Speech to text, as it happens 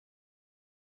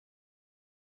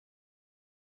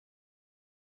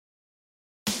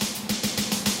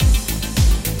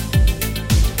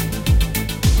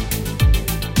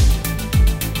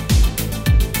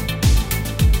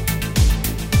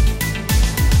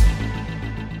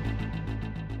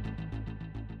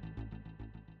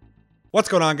What's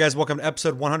going on, guys? Welcome to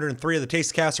episode 103 of the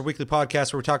Taste Cast, our weekly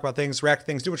podcast where we talk about things, react to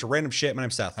things, do a bunch of random shit. My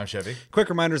name's Seth. I'm Chevy. Quick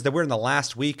reminders that we're in the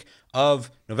last week of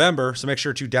November, so make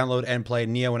sure to download and play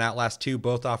Neo and Outlast 2.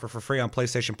 Both offer for free on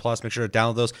PlayStation Plus. Make sure to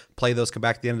download those, play those, come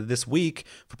back at the end of this week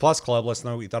for Plus Club. Let us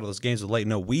know what you thought of those games. We'll let you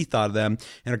know we thought of them.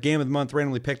 And our game of the month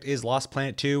randomly picked is Lost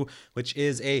Planet 2, which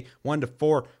is a 1 to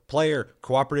 4 player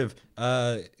cooperative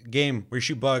game where you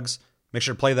shoot bugs. Make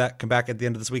sure to play that. Come back at the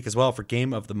end of this week as well for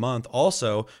Game of the Month.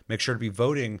 Also, make sure to be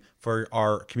voting for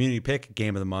our community pick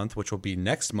Game of the Month, which will be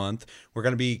next month. We're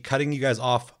going to be cutting you guys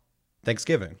off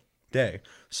Thanksgiving Day.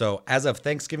 So as of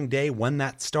Thanksgiving Day, when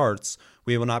that starts,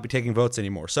 we will not be taking votes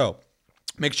anymore. So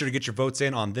make sure to get your votes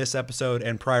in on this episode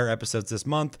and prior episodes this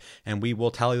month, and we will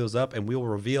tally those up, and we will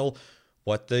reveal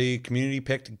what the community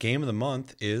picked Game of the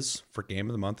Month is for Game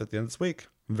of the Month at the end of this week.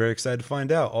 I'm very excited to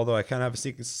find out, although I kind of have a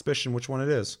sneaking suspicion which one it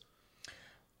is.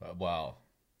 Well,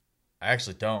 I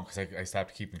actually don't because I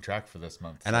stopped keeping track for this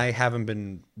month. And I haven't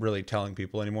been really telling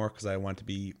people anymore because I want it to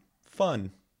be fun.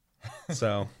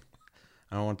 So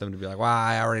I don't want them to be like, wow,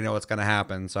 I already know what's going to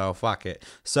happen. So fuck it.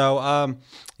 So,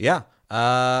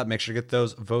 make sure to get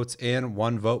those votes in.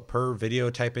 1 vote per video.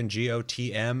 Type in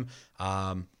GOTM.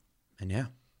 And yeah,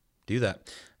 do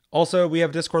that. Also, we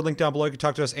have a Discord link down below. You can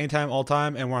talk to us anytime, all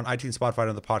time. And we're on iTunes, Spotify, and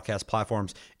other podcast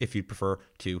platforms if you'd prefer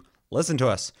to listen to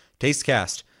us.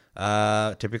 Tastecast.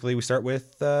 Typically we start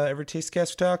with every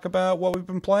Tastecast to talk about what we've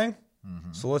been playing.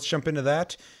 So let's jump into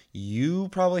that. You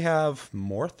probably have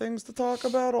more things to talk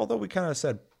about, although we kind of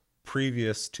said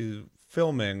previous to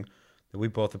filming that we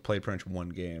both have played pretty much one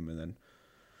game and then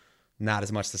not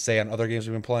as much to say on other games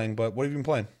we've been playing. But what have you been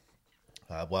playing?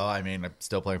 I'm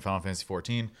still playing Final Fantasy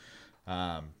 14.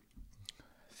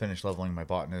 Finished leveling my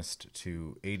botanist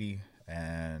to 80,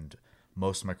 and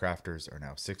most of my crafters are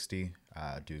now 60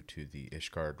 due to the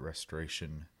Ishgard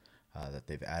restoration that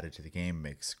they've added to the game.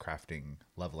 Makes crafting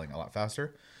leveling a lot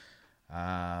faster.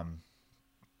 Other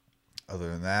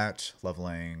than that,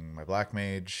 leveling my Black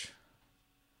Mage.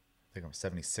 I think I'm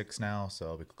 76 now, so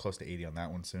I'll be close to 80 on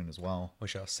that one soon as well.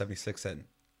 Wish I was 76 at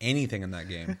anything in that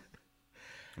game.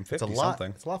 I'm 50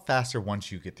 It's a lot faster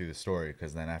once you get through the story,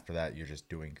 because then after that you're just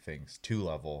doing things to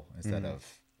level instead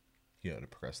of to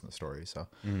progress in the story. So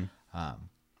other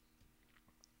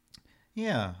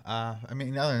than that,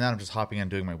 I'm just hopping in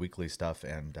doing my weekly stuff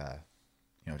and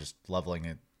just leveling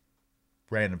it,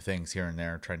 random things here and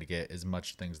there, trying to get as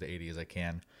much things to 80 as I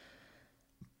can.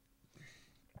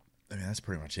 I mean, that's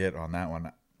pretty much it on that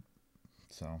one.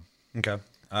 So Okay.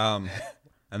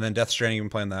 And then Death Stranding, you've been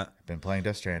playing that. I've been playing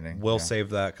Death Stranding. We'll save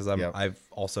that because I've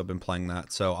also been playing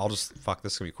that. So I'll just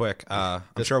this can be quick. I'm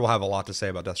sure we'll have a lot to say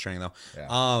about Death Stranding though.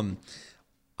 Yeah.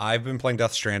 I've been playing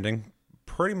Death Stranding,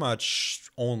 pretty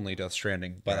much only Death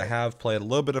Stranding, but I have played a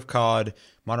little bit of COD,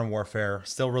 Modern Warfare.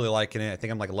 Still really liking it. I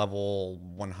think I'm like level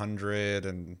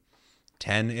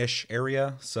 110-ish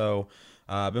area. So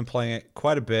I've been playing it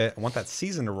quite a bit. I want that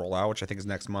season to roll out, which I think is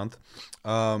next month.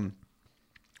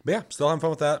 But yeah, still having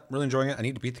fun with that. Really enjoying it. I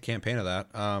need to beat the campaign of that.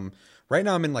 Right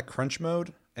now I'm in like crunch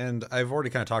mode, and I've already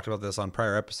kind of talked about this on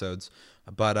prior episodes,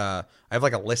 but I have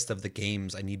like a list of the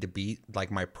games I need to beat,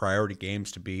 like my priority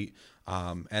games to beat.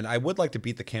 And I would like to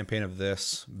beat the campaign of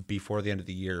this before the end of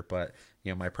the year, but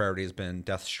my priority has been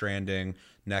Death Stranding.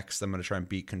 Next, I'm going to try and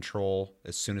beat Control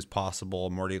as soon as possible.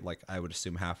 I'm already, like, I would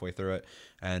assume halfway through it.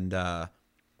 And I'm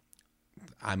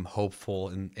hopeful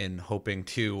in hoping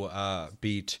to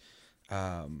beat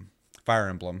Fire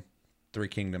Emblem, Three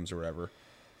Kingdoms or whatever.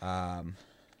 I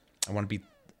want to beat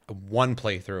one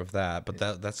playthrough of that, but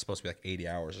that's supposed to be like 80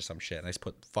 hours or some shit. And I just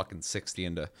put fucking 60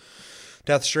 into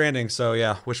Death Stranding. So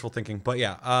yeah, wishful thinking. But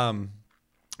yeah,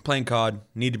 playing COD,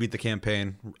 need to beat the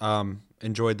campaign.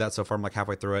 Enjoyed that so far. I'm like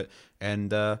halfway through it.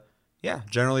 And yeah,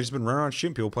 generally just been running around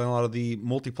shooting people, playing a lot of the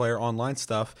multiplayer online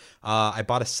stuff. I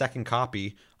bought a second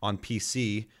copy on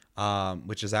PC,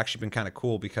 which has actually been kind of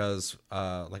cool because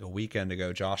like a weekend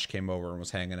ago, Josh came over and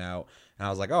was hanging out. And I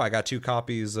was like, oh, I got 2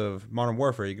 copies of Modern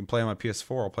Warfare. You can play on my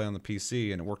PS4. I'll play on the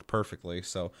PC. And it worked perfectly.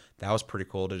 So that was pretty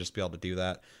cool to just be able to do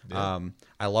that. Yeah.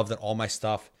 I love that all my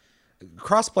stuff.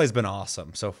 Crossplay has been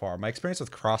awesome so far. My experience with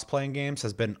cross-playing games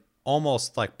has been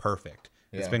almost like perfect.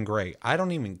 It's been great. I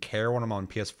don't even care when I'm on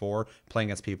PS4 playing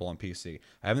against people on PC.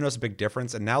 I haven't noticed a big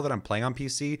difference. And now that I'm playing on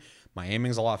PC, my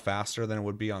aiming's a lot faster than it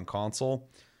would be on console.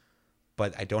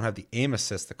 But I don't have the aim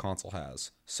assist the console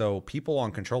has. So people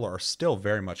on controller are still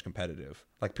very much competitive.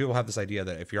 Like, people have this idea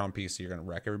that if you're on PC, you're going to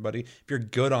wreck everybody. If you're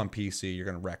good on PC, you're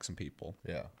going to wreck some people.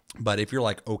 Yeah. But if you're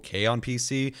like okay on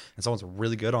PC and someone's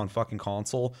really good on fucking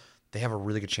console, they have a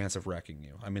really good chance of wrecking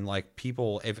you. I mean, like,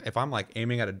 people, if I'm like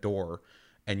aiming at a door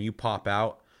and you pop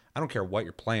out, I don't care what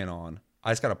you're playing on.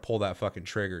 I just got to pull that fucking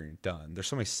trigger and you're done. There's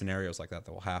so many scenarios like that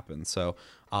will happen. So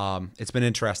it's been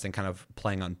interesting kind of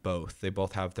playing on both. They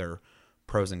both have their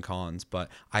pros and cons, but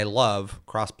I love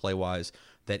cross-play wise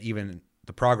that even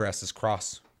the progress is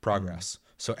cross progress.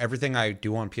 So everything I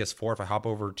do on PS4, if I hop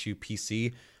over to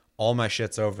PC, all my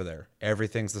shit's over there.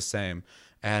 Everything's the same.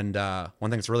 And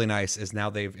one thing that's really nice is now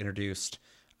they've introduced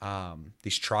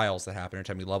these trials that happen every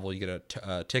time you level. You get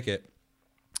a ticket,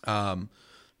 and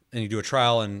you do a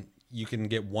trial, and you can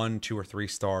get 1, 2, or 3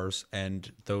 stars,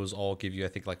 and those all give you, I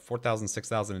think, like 4,000,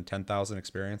 6,000, and 10,000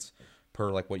 experience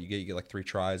per like what you get. You get like 3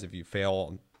 tries. If you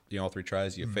fail, all 3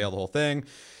 tries, you fail the whole thing.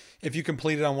 If you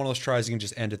complete it on one of those tries, you can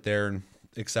just end it there and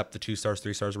accept the 2 stars,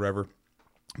 3 stars, whatever.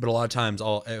 But a lot of times,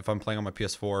 if I'm playing on my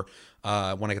PS4,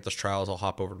 when I get those trials, I'll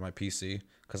hop over to my PC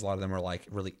because a lot of them are like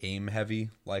really aim heavy.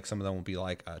 Like some of them will be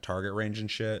like target range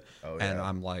and shit. Oh, yeah. And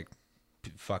I'm like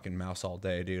fucking mouse all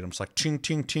day, dude. I'm just like ching,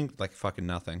 ching, ching, like fucking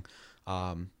nothing.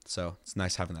 So it's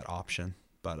nice having that option.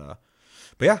 But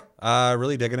yeah,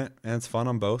 really digging it, and it's fun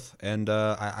on both. And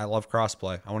I love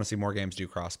crossplay. I want to see more games do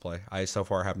crossplay. I so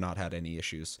far have not had any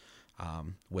issues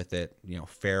with it,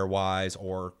 fare wise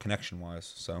or connection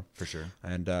wise. So for sure.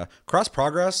 And cross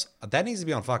progress, that needs to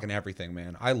be on fucking everything,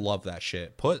 man. I love that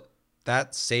shit. Put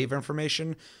that save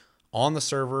information on the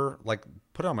server, like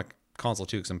put it on my console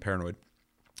too, because I'm paranoid.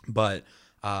 But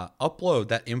upload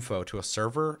that info to a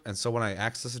server, and so when I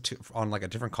access it on like a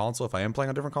different console, if I am playing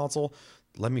on a different console,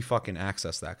 let me fucking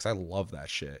access that, because I love that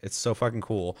shit. It's so fucking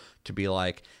cool to be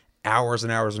like hours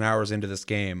and hours and hours into this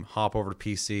game, hop over to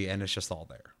PC, and it's just all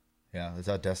there. Yeah, that's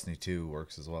how Destiny 2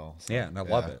 works as well. So, yeah, and I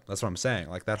love it. That's what I'm saying.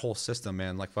 Like that whole system,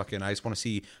 man. Like fucking, I just want to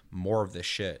see more of this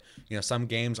shit. Some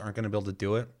games aren't going to be able to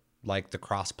do it, like the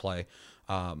crossplay.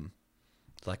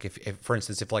 Like if for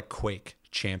instance, if like Quake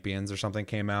Champions or something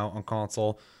came out on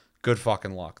console, good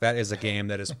fucking luck. That is a game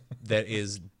that is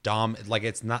like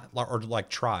it's not, or like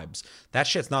Tribes. That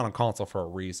shit's not on console for a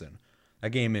reason.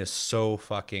 That game is so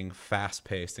fucking fast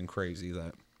paced and crazy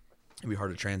that it'd be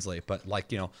hard to translate. But like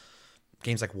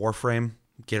games like Warframe,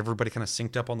 get everybody kind of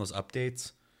synced up on those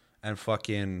updates and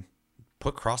fucking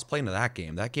put crossplay into that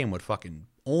game. That game would fucking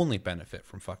only benefit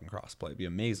from fucking crossplay. It'd be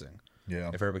amazing. Yeah.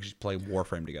 If everybody could just play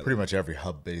Warframe together. Pretty much every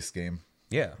hub-based game.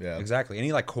 Yeah, exactly.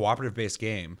 Any like cooperative-based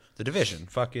game, The Division,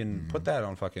 fucking put that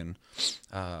on fucking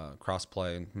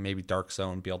crossplay. Maybe Dark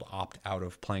Zone, be able to opt out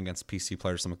of playing against PC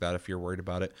players, something like that, if you're worried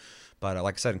about it. But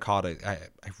like I said in COD,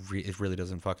 it really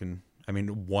doesn't fucking. I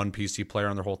mean, one PC player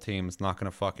on their whole team is not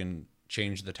gonna fucking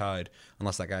change the tide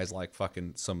unless that guy's like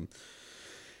fucking some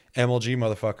MLG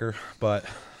motherfucker. But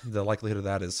the likelihood of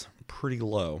that is pretty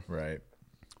low. Right.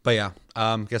 But yeah,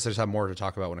 guess I just have more to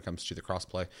talk about when it comes to the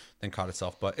crossplay than COD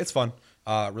itself. But it's fun,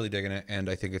 really digging it, and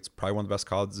I think it's probably one of the best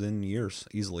CODs in years,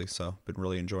 easily. So been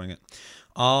really enjoying it.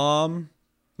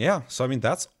 Yeah. So I mean,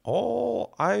 that's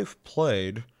all I've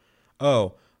played.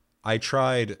 Oh, I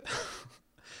tried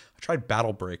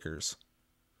Battle Breakers,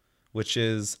 which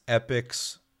is Epic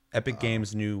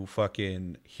Games' new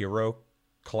fucking hero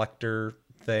collector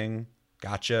thing.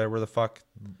 Gotcha. Where the fuck?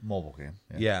 Mobile game.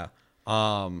 Yeah.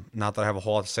 Not that I have a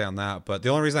whole lot to say on that, but the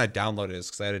only reason I downloaded it is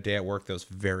because I had a day at work that was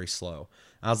very slow.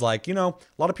 And I was like, a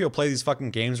lot of people play these fucking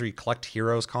games where you collect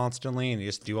heroes constantly and you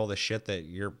just do all this shit that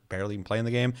you're barely even playing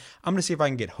the game. I'm gonna see if I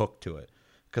can get hooked to it,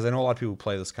 because I know a lot of people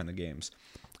play this kind of games,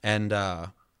 and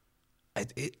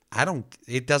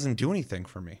it doesn't do anything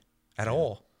for me at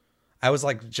all. I was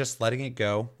like just letting it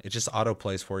go. It just auto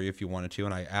plays for you if you wanted to,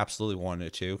 and I absolutely wanted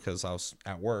it to because I was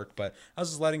at work. But I was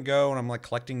just letting go, and I'm like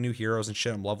collecting new heroes and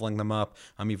shit. I'm leveling them up.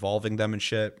 I'm evolving them and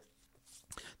shit.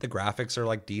 The graphics are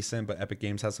like decent, but Epic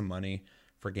Games has some money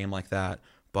for a game like that.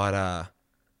 But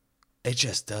it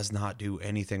just does not do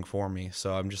anything for me.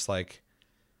 So I'm just like,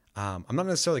 I'm not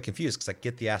necessarily confused because I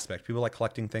get the aspect. People like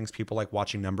collecting things. People like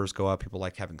watching numbers go up. People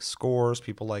like having scores.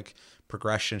 People like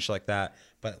progression, shit like that.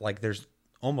 But like, there's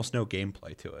almost no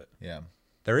gameplay to it. Yeah.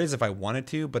 There is if I wanted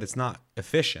to, but it's not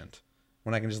efficient.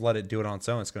 When I can just let it do it on its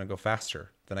own, it's going to go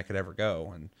faster than I could ever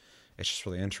go. And it's just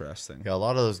really interesting. Yeah, a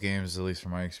lot of those games, at least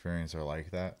from my experience, are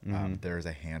like that. There's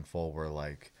a handful where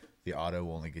like the auto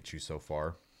will only get you so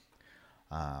far.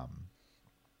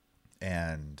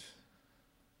 And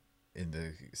in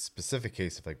the specific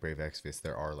case of like Brave Exvius,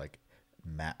 there are like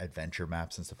adventure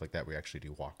maps and stuff like that. We actually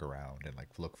do walk around and like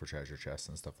look for treasure chests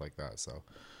and stuff like that. So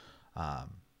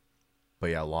but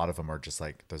yeah, a lot of them are just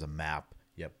like there's a map.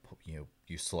 Yep,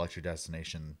 you select your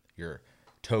destination, your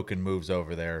token moves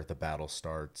over there, the battle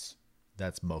starts.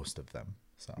 That's most of them.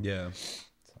 So yeah.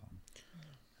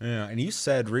 And you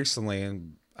said recently,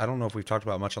 and I don't know if we've talked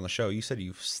about it much on the show, you said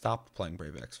you've stopped playing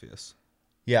Brave Exvius.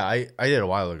 Yeah, I did a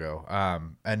while ago.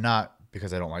 And not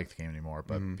because I don't like the game anymore,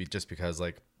 but just because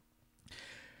like,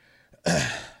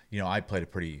 I played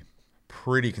it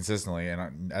pretty consistently,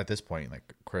 and at this point,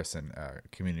 like Chris and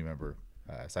community member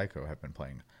Psycho have been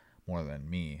playing more than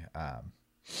me.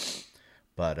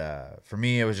 But for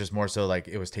me, it was just more so like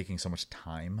it was taking so much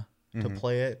time to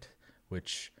play it,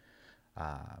 which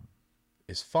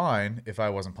is fine if I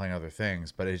wasn't playing other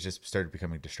things, but it just started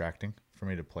becoming distracting for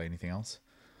me to play anything else.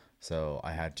 So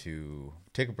I had to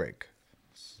take a break.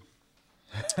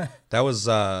 That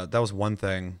was one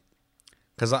thing,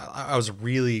 because I was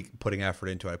really putting effort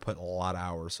into it. I put a lot of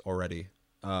hours already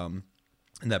in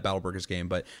that Battle Burgers game,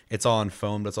 but it's on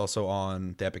phone, but it's also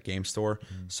on the Epic Game Store.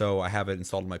 So I have it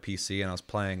installed on my PC, and I was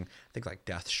playing, I think like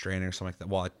Death Stranding or something like that.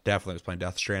 Well, I definitely was playing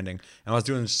Death Stranding, and I was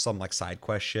doing some like side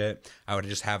quest shit. I would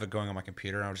just have it going on my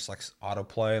computer, and I would just like auto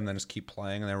play, and then just keep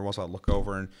playing, and then every once in a while I'd look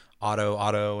over and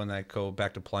auto, and then I'd go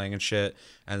back to playing and shit.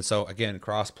 And so again,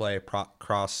 cross-play,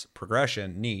 cross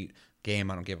progression, neat.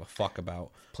 Game I don't give a fuck about.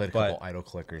 Played a couple idle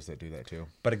clickers that do that too.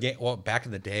 But again, well, back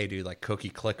in the day, dude, like Cookie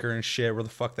Clicker and shit, where the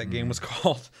fuck that game was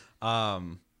called.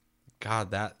 God,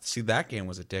 that game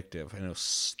was addictive and it was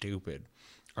stupid.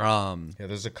 Yeah,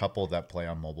 there's a couple that play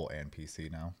on mobile and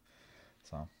PC now.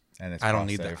 So, and it's I don't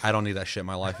need that. I don't need that shit in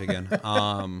my life again.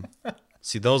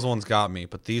 See, those ones got me,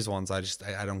 but these ones I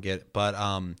don't get it. But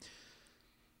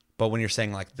when you're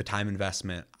saying like the time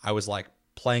investment, I was like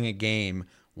playing a game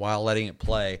while letting it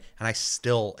play, and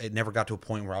it never got to a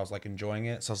point where I was like enjoying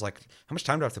it. So I was like, how much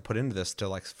time do I have to put into this to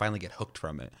like finally get hooked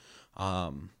from it?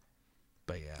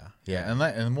 But yeah, and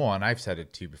I've said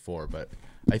it to you before, but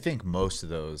I think most of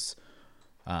those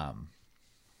don't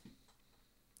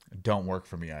work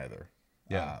for me either.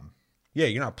 Yeah. Yeah,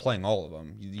 you're not playing all of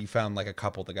them. You found like a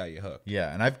couple that got you hooked.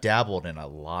 Yeah, and I've dabbled in a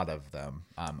lot of them.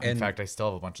 In fact, I still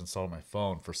have a bunch installed on my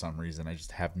phone for some reason. I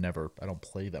just I don't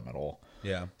play them at all.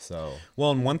 Yeah. So,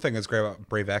 well, and one thing that's great about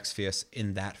Brave Exvius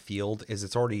in that field is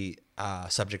it's already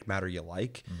subject matter you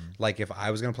like. Like if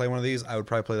I was going to play one of these, I would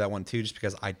probably play that one too, just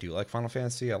because I do like Final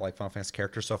Fantasy. I like Final Fantasy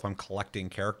characters. So if I'm collecting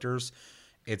characters,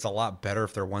 it's a lot better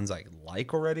if they're ones I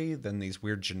like already than these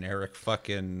weird generic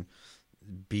fucking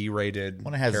B-rated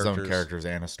one has its own characters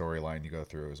and a storyline you go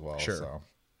through as well. Sure. So.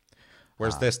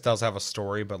 Whereas this does have a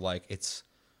story, but like it's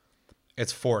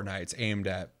Fortnite. It's aimed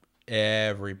at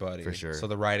everybody. For sure. So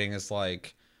the writing is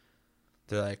like,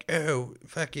 they're like, oh,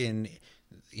 fucking,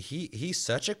 he's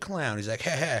such a clown. He's like,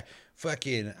 ha,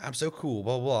 fucking, I'm so cool,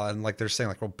 blah, blah. And like they're saying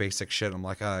like real basic shit. I'm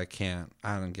like, I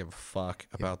don't give a fuck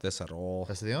about this at all.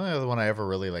 So the only other one I ever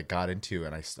really like got into,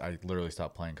 and I literally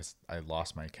stopped playing because I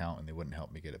lost my account and they wouldn't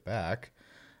help me get it back,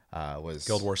 was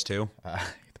Guild Wars 2.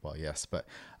 Well, yes, but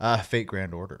Fate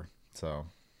Grand Order. So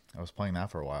I was playing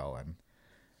that for a while, and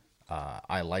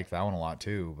I like that one a lot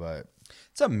too. But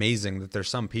it's amazing that there's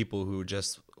some people who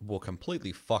just will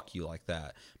completely fuck you like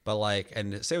that. But like,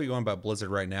 and say what you want about Blizzard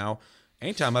right now,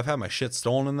 anytime I've had my shit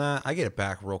stolen in that, I get it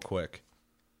back real quick.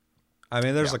 I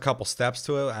mean, there's a couple steps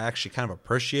to it I actually kind of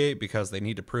appreciate because they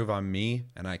need to prove I'm me,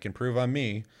 and I can prove I'm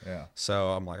me. Yeah. So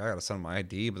I'm like, I gotta send them my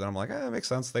ID, but then I'm like, that makes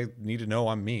sense. They need to know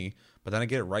I'm me. But then I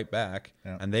get it right back.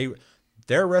 Yeah. And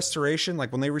their restoration,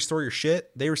 like when they restore your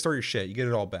shit, they restore your shit. You get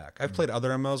it all back. I've played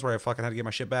other MMOs where I fucking had to get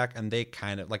my shit back, and they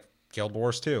kind of like Guild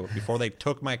Wars 2 before they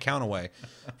took my account away,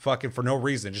 fucking for no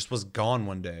reason, it just was gone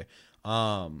one day.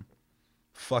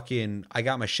 Fucking, I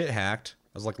got my shit hacked.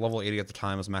 I was like level 80 at the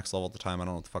time. I was max level at the time. I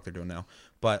don't know what the fuck they're doing now.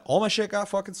 But all my shit got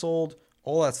fucking sold,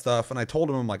 all that stuff. And I told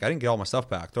them, I'm like, I didn't get all my stuff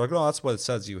back. They're like, oh, that's what it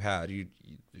says you had. You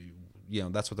know,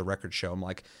 that's what the records show. I'm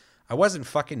like, I wasn't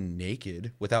fucking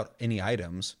naked without any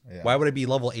items. Yeah. Why would I be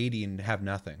level 80 and have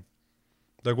nothing?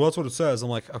 They're like, well, that's what it says. I'm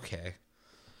like, okay.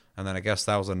 And then I guess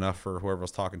that was enough for whoever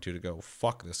was talking to go,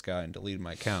 fuck this guy, and delete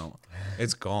my account.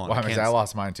 It's gone. Well, I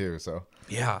lost mine too, so.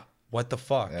 Yeah. What the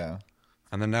fuck? Yeah.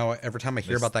 And then now every time I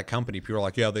hear about that company, people are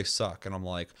like, yeah, they suck. And I'm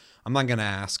like, I'm not going to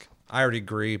ask. I already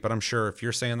agree, but I'm sure if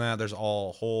you're saying that, there's a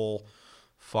whole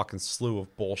fucking slew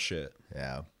of bullshit.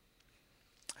 Yeah.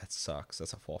 That sucks.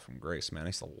 That's a fall from grace, man. I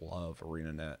used to love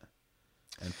ArenaNet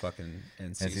and fucking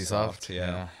NCSoft.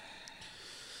 Yeah.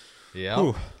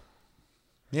 Yeah.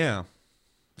 Yeah.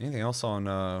 Anything else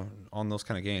on those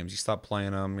kind of games? You stopped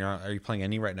playing them. Are you playing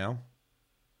any right now?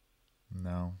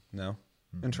 No. No?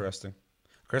 Mm-hmm. Interesting.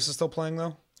 Chris is still playing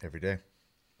though? Every day.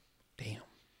 Damn.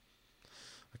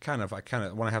 I kind of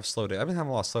want to have slow days. I've been having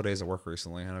a lot of slow days at work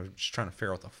recently, and I'm just trying to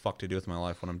figure out what the fuck to do with my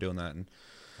life when I'm doing that. And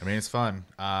I mean, it's fun.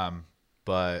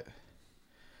 But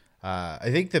I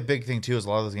think the big thing too is a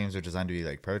lot of those games are designed to be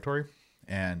like predatory,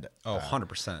 and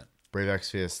 100%. Brave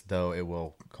Exvius, though it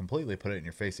will completely put it in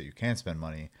your face that you can spend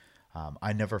money.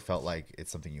 I never felt like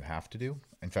it's something you have to do.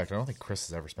 In fact, I don't think Chris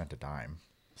has ever spent a dime.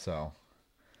 So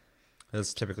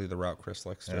That's typically the route Chris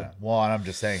likes to Yeah. Well, and I'm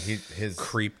just saying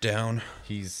creep down.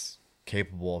 he's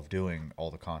capable of doing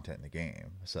all the content in the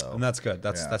game. So And that's good.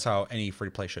 Yeah. That's how any free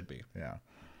play should be. yeah.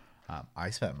 I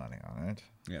spent money on it.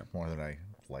 Yeah. More than I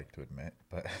like to admit,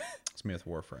 but It's me with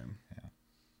Warframe.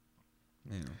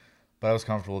 Yeah. but I was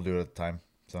comfortable to do it at the time.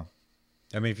 So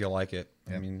I mean, if you like it,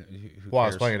 I mean, who well, I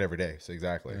was cares? playing it every day. So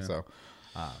exactly. So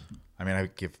I mean, I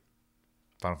would give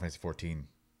Final Fantasy 14,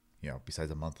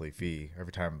 besides a monthly fee,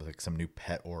 every time like some new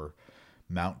pet or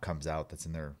mount comes out that's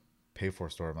in their pay for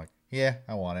store, I'm like, yeah,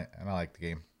 I want it, and I like the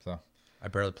game. So I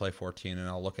barely play 14, and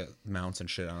I'll look at mounts and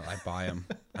shit. And I buy them,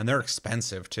 and they're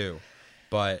expensive too,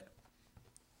 but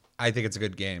I think it's a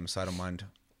good game, so I don't mind.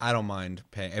 I don't mind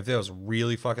paying. If it was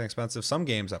really fucking expensive, some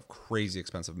games have crazy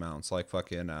expensive mounts, like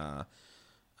fucking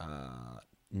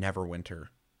Neverwinter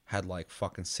had like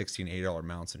fucking $16, $80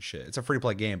 mounts and shit. It's a free to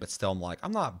play game, but still, I'm like,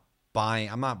 I'm not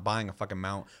buying a fucking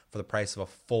mount for the price of a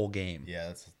full game.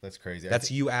 yeah, that's crazy.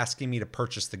 That's you asking me to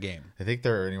purchase the game. I think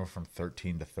they're anywhere from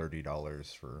 $13 to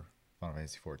 $30 for Final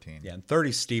Fantasy 14. Yeah, and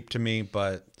 30's steep to me,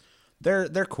 but they're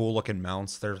cool looking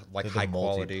mounts. They're like They're high the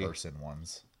quality. multi-person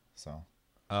ones. So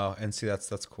Oh, and see, that's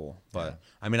cool. But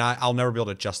I mean, I'll never be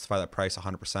able to justify that price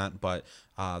 100%. But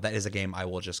that is a game I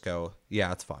will just go,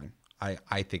 yeah, it's fine.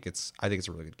 I think it's a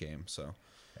really good game. So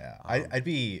yeah, I'd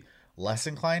be less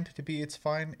inclined to be it's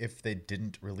fine if they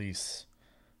didn't release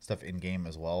stuff in game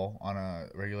as well on a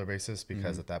regular basis,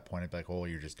 because at that point it'd be like, oh,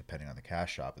 you're just depending on the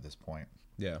cash shop at this point.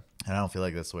 yeah, And I don't feel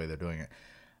like that's the way they're doing it.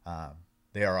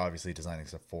 They are obviously designing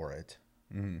stuff for it,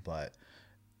 but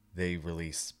they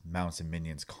release mounts and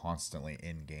minions constantly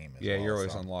in game as yeah, well. you're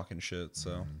always so. unlocking shit.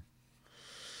 So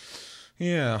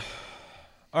yeah.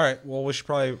 All right. Well, we should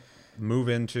probably move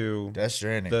into Death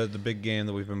Stranding. the big game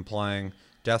that we've been playing,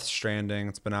 Death Stranding.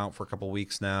 It's been out for a couple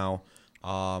weeks now.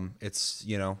 It's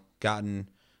gotten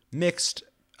mixed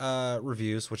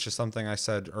reviews, which is something I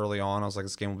said early on. I was like,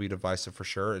 this game will be divisive for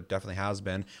sure. It definitely has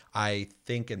been. I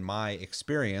think in my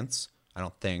experience,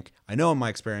 I know in my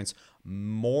experience,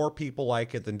 more people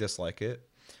like it than dislike it.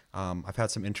 I've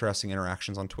had some interesting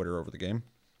interactions on Twitter over the game.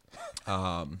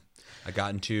 I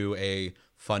got into a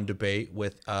fun debate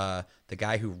with the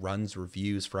guy who runs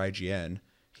reviews for IGN.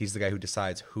 He's the guy who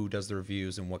decides who does the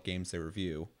reviews and what games they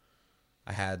review.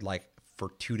 I had like for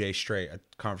 2 days straight a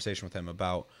conversation with him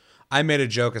about. I made a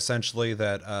joke essentially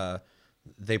that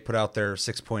they put out their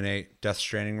 6.8 Death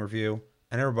Stranding review,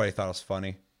 and everybody thought it was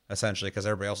funny essentially because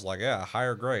everybody else was like, yeah,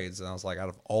 higher grades, and I was like, out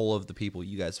of all of the people,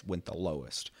 you guys went the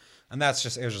lowest, and it was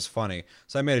just funny.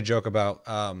 So I made a joke about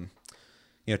 2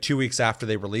 weeks after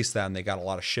they released that and they got a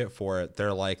lot of shit for it.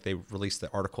 They released the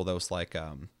article that was like,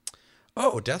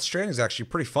 oh, Death Stranding is actually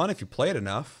pretty fun if you play it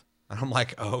enough. And I'm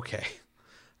like, oh,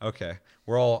 okay.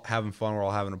 We're all having fun. We're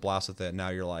all having a blast with it. Now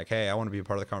you're like, hey, I want to be a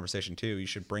part of the conversation too. You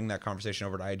should bring that conversation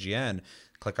over to IGN.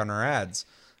 Click on our ads.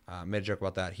 Made a joke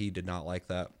about that. He did not like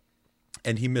that.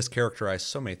 And he mischaracterized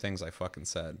so many things I fucking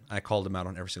said. I called him out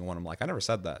on every single one. I'm like, I never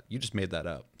said that. You just made that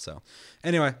up. So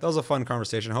anyway, that was a fun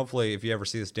conversation. Hopefully, if you ever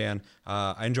see this, Dan,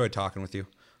 I enjoyed talking with you.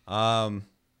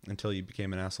 Until you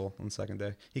became an asshole on the second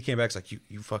day. He came back, he's like,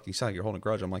 you fucking sound like you're holding a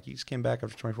grudge. I'm like, you just came back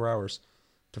after 24 hours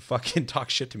to fucking talk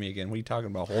shit to me again. What are you talking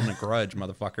about? Holding a grudge,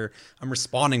 motherfucker. I'm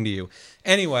responding to you.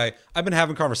 Anyway, I've been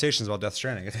having conversations about Death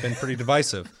Stranding. It's been pretty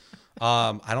divisive.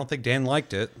 I don't think Dan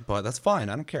liked it, but that's fine.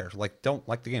 I don't care. Don't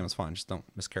like the game. It's fine. Just don't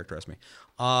mischaracterize me.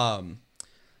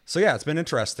 So yeah, it's been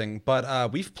interesting,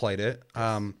 but we've played it.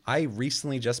 I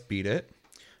recently just beat it.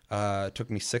 It took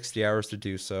me 60 hours to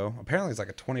do so. Apparently it's like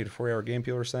a 20 to 40 hour game,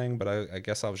 people are saying, but I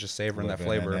guess I was just savoring that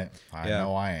flavor. I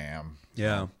know I am.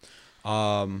 Yeah.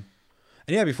 And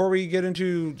yeah, before we get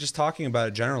into just talking about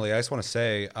it generally, I just want to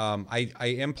say I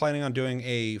am planning on doing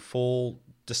a full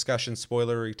discussion,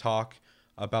 spoilery talk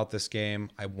about this game.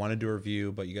 I want to do a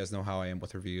review, but you guys know how I am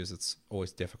with reviews. It's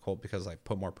always difficult because I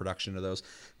put more production into those.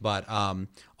 But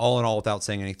all in all, without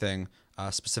saying anything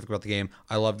specific about the game,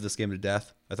 I loved this game to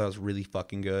death. I thought it was really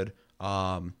fucking good.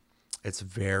 It's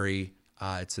very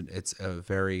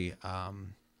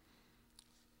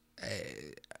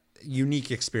unique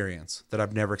experience that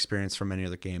I've never experienced from any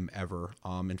other game ever.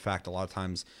 In fact, a lot of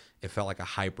times it felt like a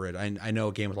hybrid. I know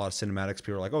a game with a lot of cinematics,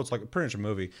 people are like, oh, it's like pretty much a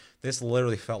movie. This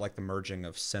literally felt like the merging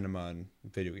of cinema and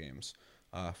video games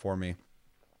for me.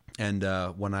 And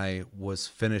when I was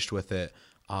finished with it,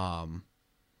 I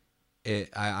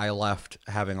left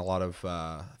having a lot of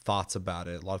thoughts about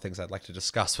it, a lot of things I'd like to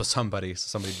discuss with somebody. So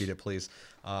somebody beat it, please.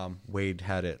 Wade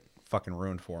had it fucking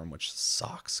ruined for him, which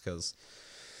sucks because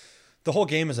the whole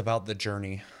game is about the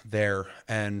journey there,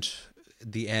 and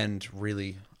the end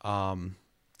really,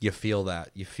 you feel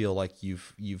that. You feel like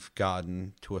you've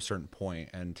gotten to a certain point,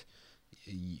 and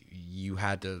you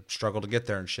had to struggle to get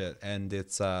there and shit. And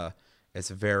it's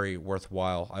very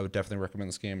worthwhile. I would definitely recommend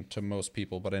this game to most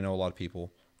people, but I know a lot of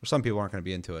people, or some people aren't going to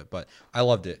be into it. But I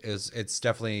loved it. It's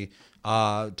definitely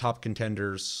top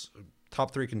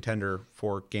 3 contender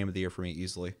for game of the year for me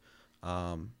easily.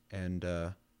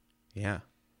 Yeah,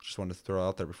 just wanted to throw it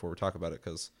out there before we talk about it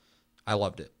because I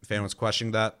loved it. If anyone's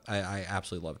questioning that, I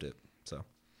absolutely loved it. So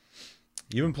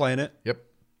you've been playing it. Yep.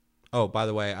 Oh, by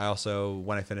the way, I also,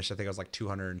 when I finished, I think I was like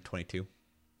 222.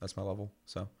 That's my level.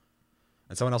 So,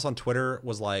 and someone else on Twitter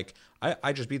was like,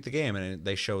 I just beat the game, and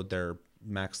they showed their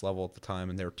max level at the time,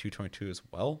 and they were 222 as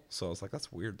well. So I was like,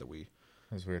 that's weird that we.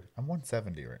 That's weird. I'm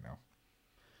 170 right now.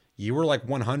 You were like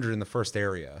 100 in the first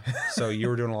area, so you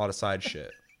were doing a lot of side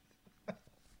shit.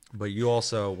 But you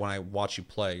also, when I watch you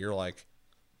play, you're like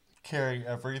Carrying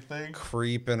everything.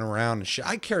 creeping around and shit.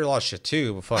 I carry a lot of shit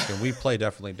too, but fucking, we play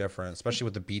definitely different, especially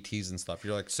with the BTs and stuff.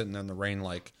 You're like sitting there in the rain,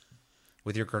 like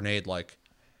with your grenade, like,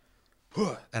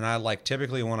 and I like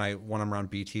typically when I'm around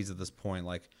BTs at this point,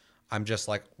 like I'm just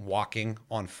like walking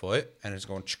on foot and it's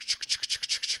going,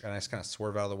 and I just kind of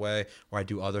swerve out of the way, or I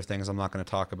do other things I'm not going to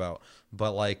talk about.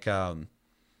 But like, I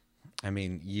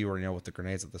mean, you already know with the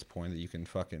grenades at this point that you can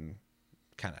fucking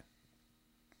kind of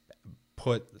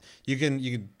you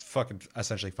can fucking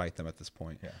essentially fight them at this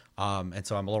point. Yeah. And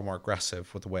so I'm a little more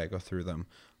aggressive with the way I go through them.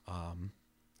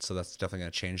 So that's definitely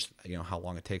going to change, how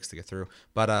long it takes to get through.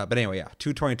 But anyway, yeah,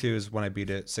 222 is when I beat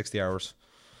it, 60 hours.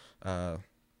 I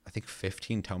think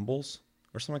 15 tumbles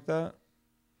or something like that.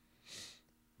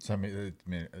 So I mean,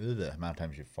 the amount of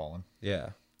times you've fallen. Yeah.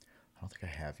 I don't think I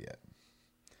have yet.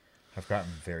 I've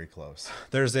gotten very close.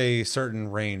 There's a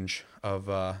certain range of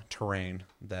terrain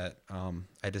that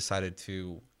I decided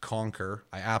to conquer.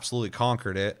 I absolutely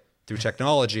conquered it through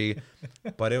technology,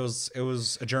 but it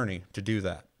was a journey to do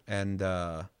that. And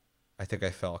I think I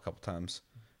fell a couple times.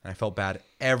 And I felt bad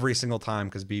every single time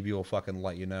because BB will fucking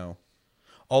let you know.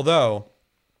 Although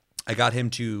I got him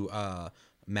to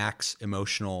max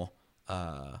emotional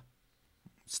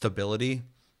stability,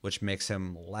 which makes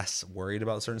him less worried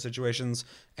about certain situations.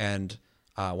 And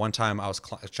one time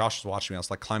Josh was watching me, I was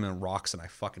like climbing rocks and I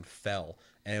fucking fell.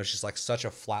 And it was just like such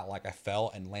a flat, like I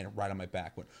fell and landed right on my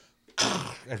back. Went,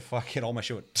 and fucking all my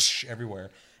shit went everywhere.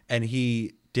 And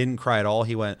he didn't cry at all.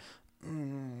 He went,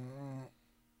 and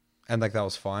like that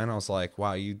was fine. I was like,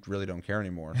 wow, you really don't care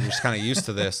anymore. You're just kind of used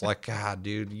to this. Like, God,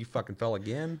 dude, you fucking fell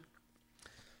again.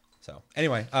 So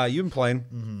anyway, you've been playing.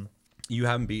 Mm-hmm. You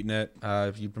haven't beaten it.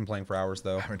 You've been playing for hours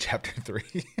though. I'm in chapter 3.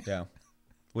 Yeah.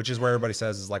 Which is where everybody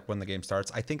says is like when the game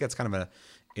starts. I think that's kind of an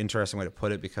interesting way to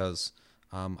put it because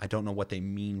I don't know what they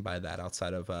mean by that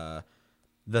outside of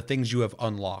the things you have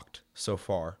unlocked so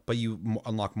far. But you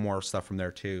unlock more stuff from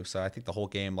there too. So I think the whole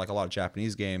game, like a lot of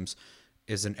Japanese games,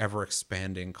 is an ever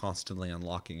expanding, constantly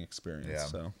unlocking experience. Yeah.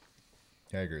 So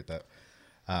Yeah, I agree with that.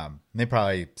 They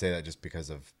probably say that just because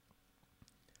of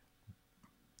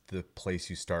the place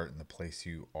you start and the place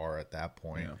you are at that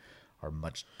point are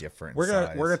much different. We're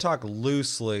gonna talk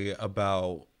loosely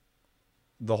about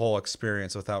the whole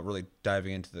experience without really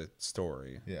diving into the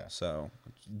story. Yeah. So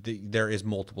there is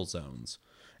multiple zones,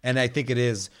 and I think it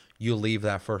is you leave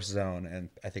that first zone, and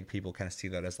I think people kind of see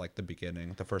that as like the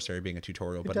beginning, the first area being a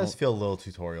tutorial. It does feel a little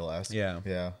tutorial-esque. Yeah.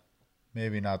 Yeah.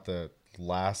 Maybe not the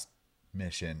last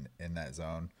mission in that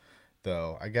zone,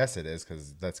 though. I guess it is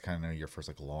because that's kind of your first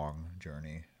like long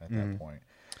journey at that point.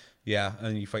 Yeah,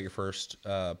 and you fight your first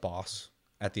boss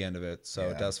at the end of it, so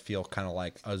it does feel kind of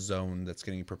like a zone that's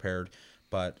getting you prepared.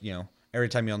 But every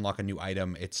time you unlock a new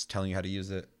item, it's telling you how to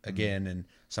use it again, and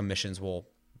some missions will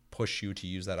push you to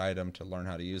use that item to learn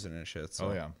how to use it and shit. So.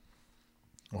 Oh yeah.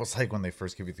 Well, it's like when they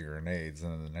first give you the grenades,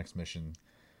 and then the next mission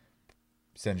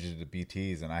sends you to the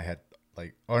BTs, and I had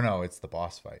like, oh no, it's the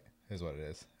boss fight. Is what it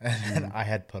is. And I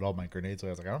had put all my grenades away.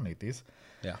 I was like, I don't need these.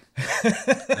 Yeah.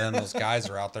 And then those guys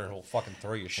are out there who'll fucking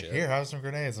throw you shit. Here, have some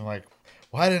grenades. I'm like,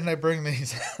 why didn't I bring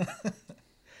these?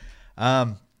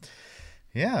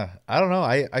 Yeah, I don't know.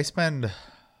 I spend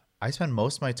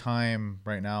most of my time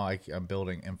right now. I'm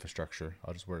building infrastructure.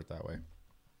 I'll just word it that way.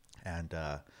 And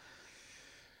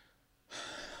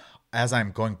as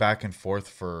I'm going back and forth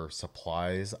for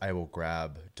supplies, I will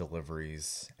grab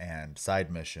deliveries and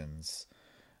side missions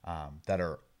that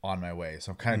are on my way.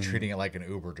 So I'm kind of treating it like an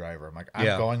Uber driver. I'm like,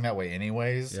 I'm going that way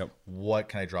anyways. Yep. What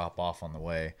can I drop off on the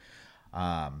way?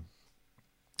 I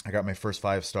got my first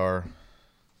 5-star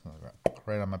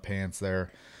right on my pants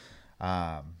there,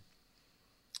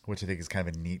 which I think is kind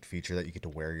of a neat feature that you get to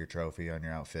wear your trophy on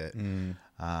your outfit.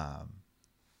 God,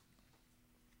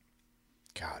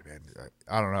 man,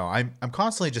 I don't know. I'm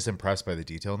constantly just impressed by the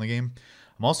detail in the game.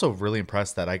 I'm also really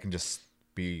impressed that I can just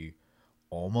be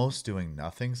almost doing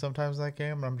nothing sometimes in that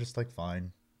game, and I'm just like,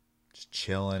 fine, just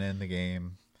chilling in the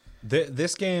game.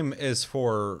 This game is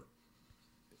for.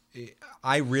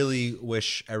 I really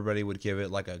wish everybody would give it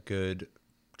like a good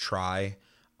try,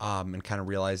 and kind of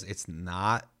realize it's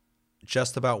not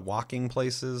just about walking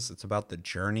places. It's about the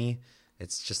journey.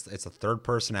 It's a third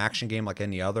person action game like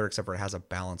any other, except for it has a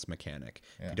balance mechanic.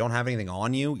 Yeah. If you don't have anything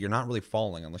on you, you're not really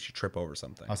falling unless you trip over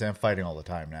something. I'll say I'm fighting all the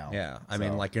time now. Yeah. I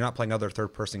mean, like, you're not playing other third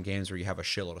person games where you have a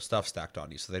shitload of stuff stacked on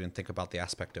you. So they didn't think about the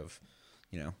aspect of,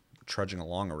 trudging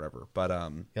along or whatever. But,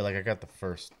 yeah, like I got the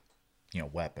first,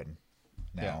 weapon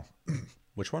now. Yeah.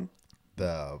 Which one?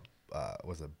 The,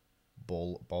 was it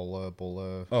Bola?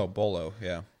 Oh, Bolo.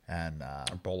 Yeah. And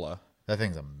Or Bola. that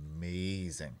thing's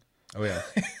amazing. Oh, yeah.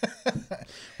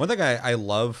 One thing I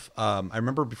love, I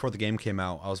remember before the game came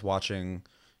out, I was watching,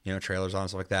 trailers on and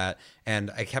stuff like that, and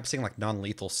I kept seeing like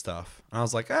non-lethal stuff. And I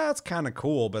was like, it's kind of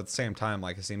cool, but at the same time,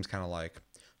 like, it seems kind of like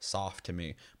soft to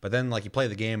me. But then, like, you play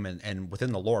the game, and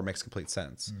within the lore, it makes complete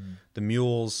sense. The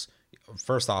mules,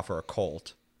 first off, are a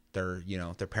cult. They're,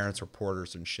 their parents were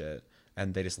porters and shit,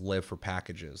 and they just live for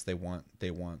packages. They want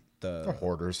They're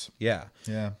hoarders. yeah.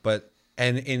 Yeah. But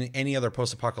and in any other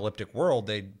post-apocalyptic world,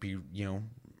 they'd be,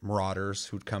 marauders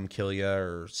who'd come kill you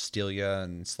or steal you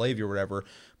and slave you or whatever.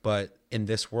 But in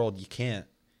this world, you can't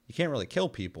really kill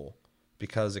people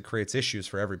because it creates issues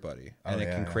for everybody, and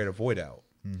it can create a void out.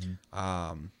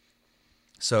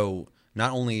 So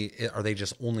not only are they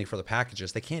just only for the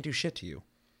packages, they can't do shit to you.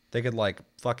 They could like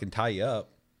fucking tie you up,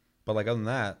 but like other than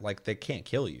that, like they can't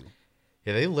kill you.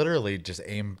 Yeah, they literally just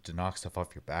aim to knock stuff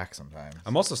off your back sometimes.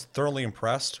 I'm also thoroughly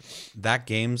impressed that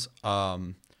game's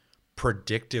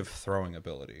predictive throwing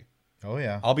ability. Oh,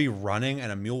 yeah. I'll be running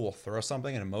and a mule will throw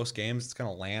something, and in most games it's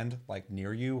gonna land like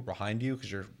near you, behind you,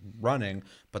 because you're running,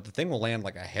 but the thing will land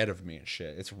like ahead of me and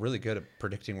shit. It's really good at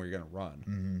predicting where you're gonna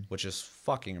run, which is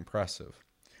fucking impressive.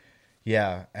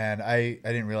 Yeah, and I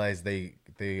didn't realize they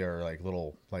are like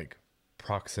little like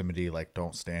proximity, like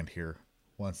don't stand here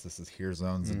once this is here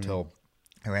zones until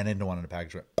I ran into one in a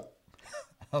package.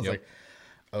 I was like,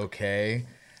 okay.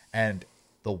 And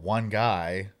the one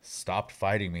guy stopped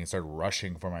fighting me and started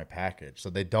rushing for my package. So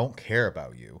they don't care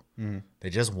about you. They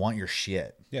just want your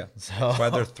shit. Yeah. So That's why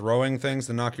they're throwing things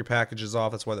to knock your packages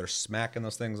off. That's why they're smacking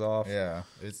those things off. yeah,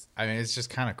 it's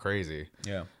just kind of crazy.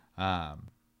 Yeah.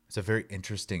 It's a very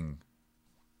interesting,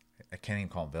 I can't even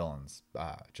call them villains,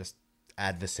 just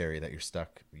adversary that you're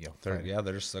stuck, fighting.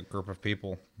 They're just a group of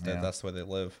people. That's the way they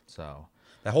live. So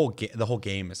The whole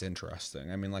game is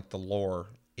interesting. I mean, like, the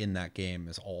lore in that game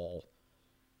is all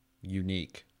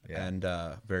unique and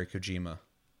very Kojima.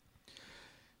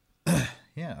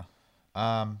 yeah.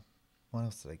 What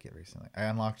else did I get recently? I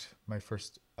unlocked my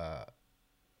first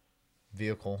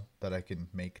vehicle that I can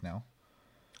make now.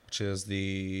 Which is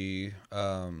the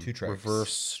Two trikes.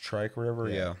 reverse trike or whatever.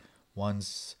 Yeah.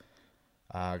 One's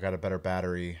got a better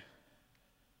battery,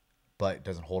 but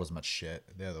doesn't hold as much shit.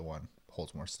 The other one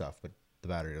holds more stuff, but the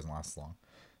battery doesn't last long.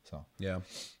 So Yeah.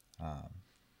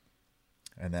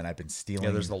 and then I've been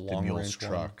stealing there's the the long mules range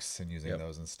one. trucks and using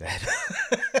those instead.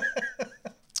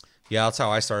 Yeah, that's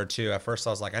how I started too. At first I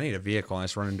was like, I need a vehicle, and I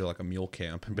just run into like a mule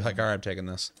camp and be like, all right, I'm taking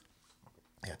this.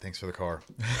 Yeah, thanks for the car.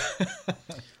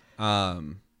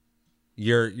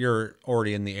 You're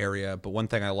already in the area, but one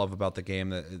thing I love about the game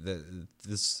that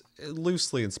this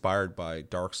loosely inspired by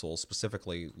Dark Souls,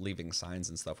 specifically leaving signs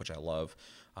and stuff, which I love,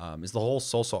 is the whole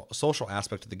social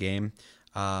aspect of the game.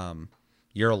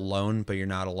 You're alone, but you're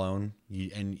not alone.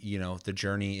 The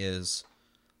journey is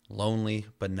lonely,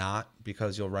 but not,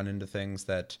 because you'll run into things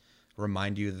that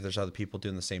remind you that there's other people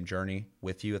doing the same journey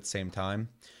with you at the same time.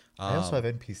 I also have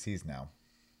NPCs now.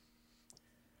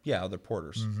 Yeah, other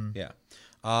porters. Yeah.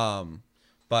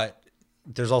 But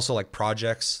there's also like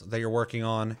projects that you're working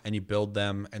on, and you build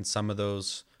them, and some of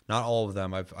those, not all of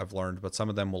them I've learned, but some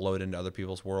of them will load into other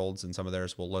people's worlds, and some of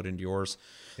theirs will load into yours.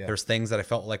 Yeah. There's things that I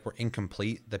felt like were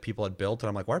incomplete that people had built, and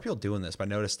I'm like, why are people doing this? But I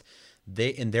noticed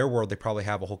in their world, they probably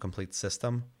have a whole complete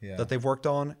system that they've worked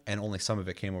on, and only some of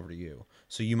it came over to you.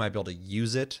 So you might be able to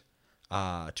use it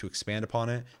to expand upon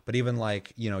it. But even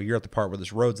like, you're at the part where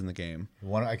there's roads in the game.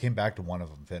 I came back to one of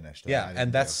them finished. Yeah,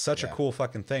 and that's such a cool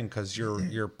fucking thing, because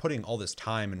you're putting all this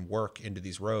time and work into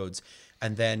these roads,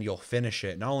 and then you'll finish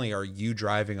it. Not only are you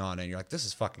driving on it, and you're like, this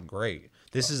is fucking great.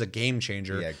 This is a game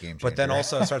changer. Yeah, game changer. But then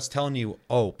also it starts telling you,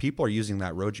 oh, people are using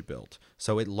that road you built.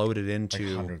 So it loaded into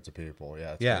like hundreds of people.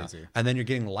 Yeah, it's crazy. And then you're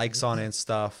getting likes on it and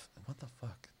stuff. What the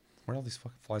fuck? Where did all these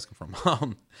fucking flies come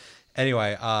from?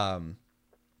 Anyway,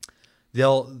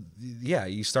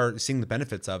 you start seeing the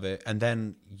benefits of it, and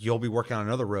then you'll be working on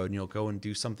another road, and you'll go and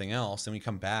do something else, and when you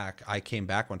come back, I came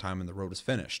back one time and the road was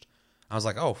finished. I was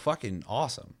like, oh, fucking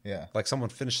awesome. Yeah. Like someone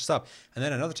finished this up. And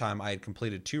then another time I had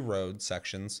completed 2 road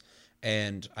sections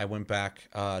and I went back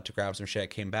to grab some shit. I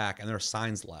came back and there were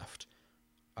signs left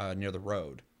near the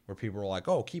road where people were like,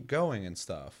 oh, keep going and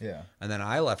stuff. Yeah. And then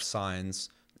I left signs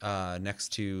next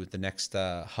to the next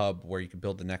hub where you could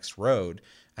build the next road.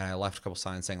 And I left a couple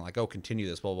signs saying like, oh, continue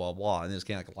this, blah, blah, blah. And it was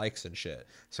getting like likes and shit.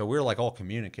 So we were like all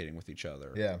communicating with each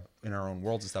other in our own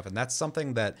worlds and stuff. And that's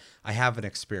something that I haven't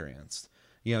experienced.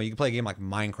 You know, you can play a game like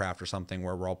Minecraft or something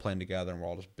where we're all playing together and we're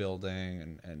all just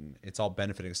building and it's all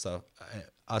benefiting stuff,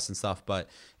 us and stuff. But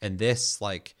in this,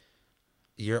 like,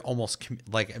 you're almost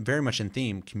like very much in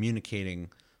theme communicating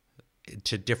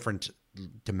to different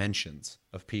dimensions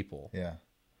of people. Yeah.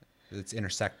 It's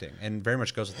intersecting and very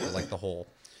much goes with like the whole,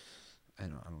 I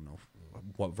don't know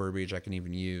what verbiage I can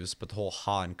even use, but the whole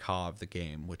ha and ka of the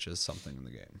game, which is something in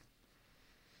the game.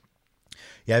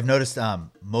 Yeah, I've noticed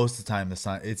most of the time the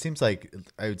sign. It seems like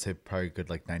I would say probably good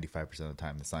like 95% of the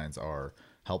time the signs are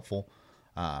helpful,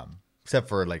 except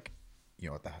for like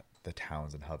the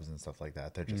towns and hubs and stuff like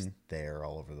that. They're just there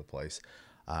all over the place.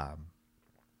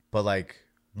 But like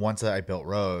once I built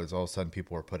roads, all of a sudden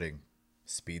people were putting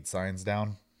speed signs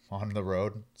down on the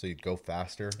road, so you'd go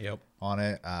faster. On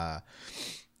it.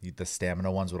 The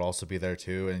stamina ones would also be there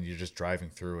too, and you're just driving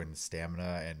through in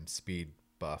stamina and speed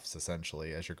buffs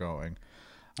essentially as you're going.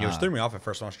 It was threw me off at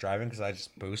first when I was driving because I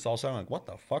just boost also. I'm like, what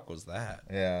the fuck was that?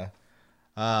 Yeah.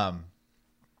 I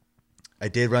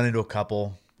did run into a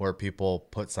couple where people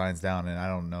put signs down, and I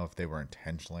don't know if they were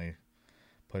intentionally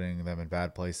putting them in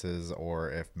bad places or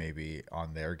if maybe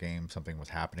on their game something was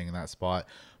happening in that spot.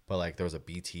 But like there was a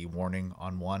BT warning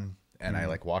on one, and I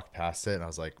like walked past it, and I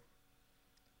was like,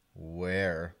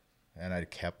 where? And I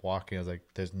kept walking. I was like,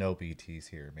 there's no BTs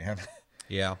here, man.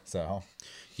 Yeah. So.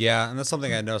 Yeah, and that's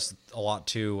something I noticed a lot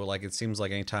too. Like it seems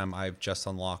like anytime I've just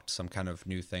unlocked some kind of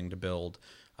new thing to build,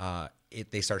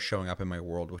 they start showing up in my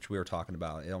world, which we were talking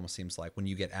about. It almost seems like when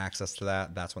you get access to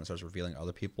that, that's when it starts revealing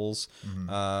other people's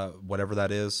whatever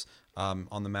that is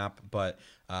on the map. But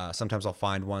sometimes I'll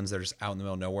find ones that are just out in the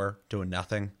middle of nowhere doing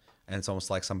nothing, and it's almost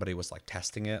like somebody was like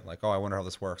testing it, like, oh, I wonder how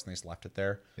this works, and they just left it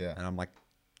there. Yeah. And I'm like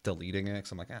deleting it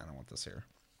because I'm like, I don't want this here.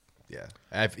 Yeah.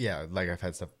 I've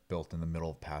had stuff built in the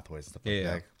middle of pathways and stuff like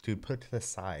that. Like, dude, put it to the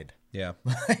side. Yeah.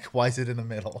 Like, why is it in the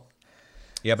middle?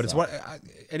 Yeah, but it's what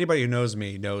anybody who knows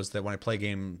me knows that when I play a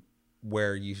game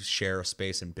where you share a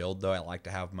space and build, though, I like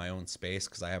to have my own space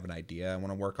because I have an idea I want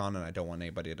to work on, and I don't want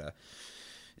anybody to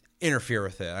interfere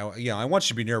with it. I want you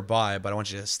to be nearby, but I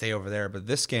want you to stay over there. But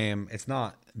this game, it's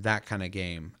not that kind of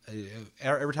game.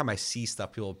 Every time I see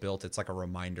stuff people have built, it's like a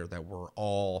reminder that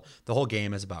the whole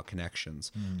game is about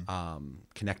connections,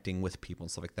 connecting with people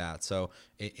and stuff like that. So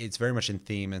it's very much in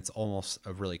theme. It's almost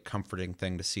a really comforting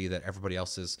thing to see that everybody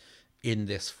else is in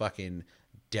this fucking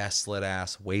desolate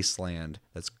ass wasteland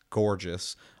that's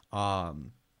gorgeous.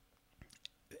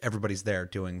 Everybody's there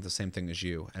doing the same thing as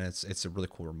you, and it's a really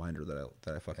cool reminder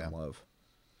that I fucking love.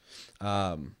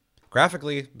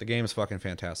 Graphically, the game is fucking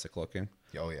fantastic looking.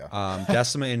 Oh yeah.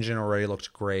 Decima engine already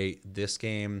looked great. This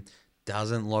game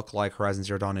doesn't look like Horizon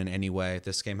Zero Dawn in any way.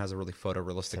 This game has a really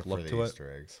photorealistic look to it.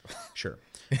 Easter eggs. Sure.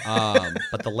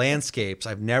 But the landscapes,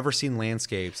 I've never seen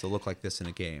landscapes that look like this in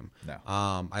a game. No.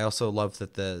 I also love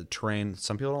that the terrain,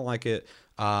 some people don't like it.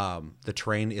 The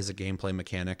terrain is a gameplay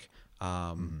mechanic.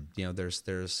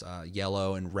 There's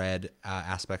yellow and red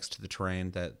aspects to the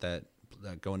terrain that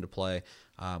go into play,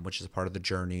 which is a part of the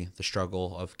journey, the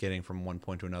struggle of getting from one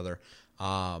point to another,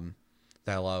 that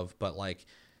I love. But like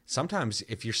sometimes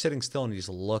if you're sitting still and you just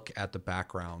look at the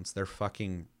backgrounds, they're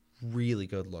fucking really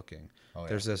good looking. Oh, yeah.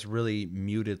 There's this really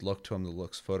muted look to them that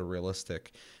looks photorealistic.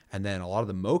 And then a lot of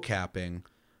the mocapping,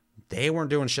 they weren't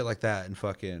doing shit like that in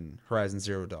fucking Horizon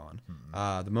Zero Dawn.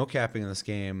 The mocapping in this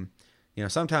game,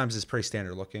 sometimes it's pretty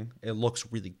standard looking. It looks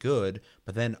really good,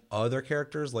 but then other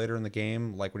characters later in the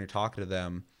game, like when you're talking to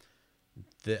them,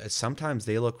 sometimes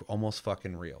they look almost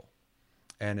fucking real.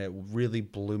 And it really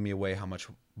blew me away how much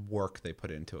work they put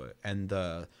into it. And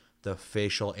the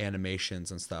facial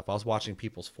animations and stuff. I was watching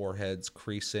people's foreheads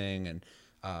creasing and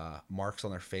marks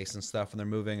on their face and stuff when they're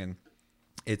moving. And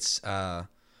it's, I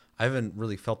haven't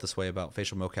really felt this way about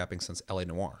facial mocapping since LA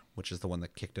Noire, which is the one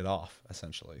that kicked it off,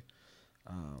 essentially.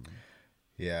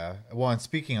 Yeah. Well, and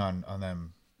speaking on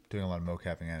them doing a lot of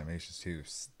mocapping animations too,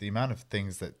 the amount of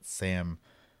things that Sam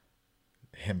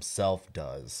himself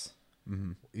does,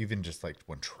 even just like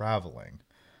when traveling,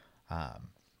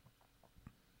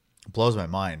 blows my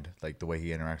mind. Like the way he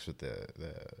interacts with the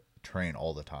train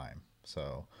all the time.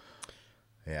 So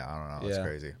yeah, I don't know. It's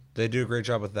crazy. They do a great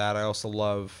job with that. I also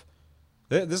love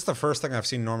This is the first thing I've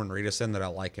seen Norman Reedus in that I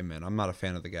like him in. I'm not a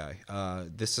fan of the guy.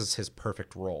 This is his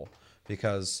perfect role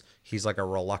because he's like a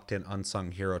reluctant,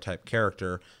 unsung hero type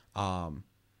character.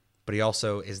 But he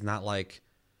also is not like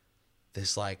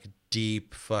this like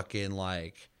deep fucking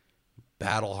like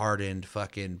battle hardened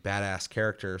fucking badass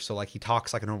character. So like he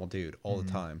talks like a normal dude all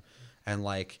the time, and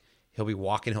like he'll be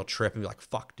walking, he'll trip and be like,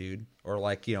 "Fuck, dude," or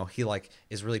like he like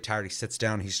is really tired. He sits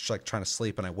down, he's like trying to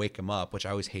sleep, and I wake him up, which I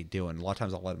always hate doing. A lot of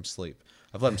times I'll let him sleep.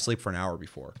 I've let him sleep for an hour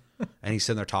before, and he's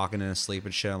sitting there talking in his sleep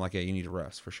and shit. I'm like, "Yeah, you need to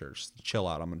rest for sure. Just chill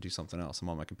out. I'm gonna do something else. I'm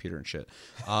on my computer and shit."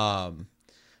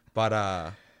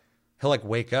 But he'll like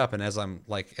wake up, and as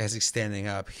he's standing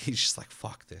up, he's just like,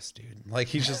 "Fuck this, dude!" Like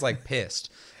he's just like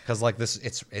pissed because like this,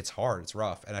 it's hard, it's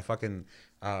rough, and I fucking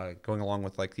going along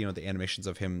with like the animations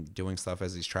of him doing stuff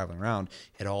as he's traveling around,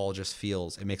 it all just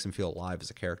it makes him feel alive as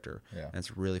a character, and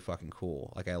it's really fucking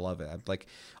cool. Like I love it. Like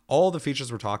all the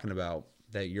features we're talking about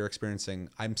that you're experiencing,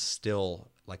 I'm still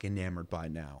like enamored by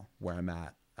now where I'm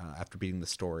at after beating the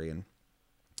story, and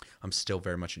I'm still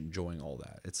very much enjoying all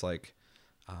that. It's like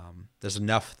there's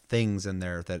enough things in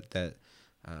there that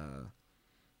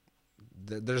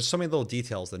there's so many little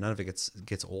details that none of it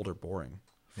gets old or boring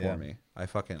for me. I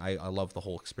love the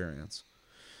whole experience.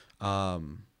 But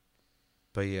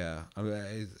yeah, I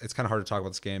mean, it's kind of hard to talk about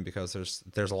this game because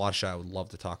there's a lot of shit I would love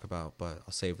to talk about, but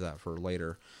I'll save that for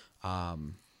later. Yeah,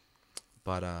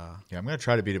 I'm gonna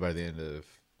try to beat it by the end of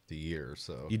the year.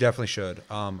 So you definitely should.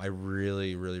 I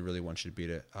really, really, really want you to beat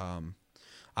it.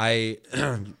 I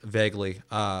vaguely,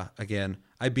 again,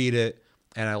 I beat it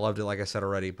and I loved it, like I said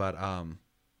already, but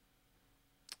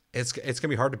it's gonna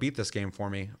be hard to beat this game for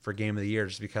me for game of the year,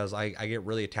 just because I get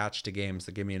really attached to games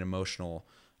that give me an emotional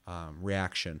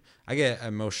reaction. I get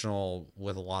emotional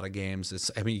with a lot of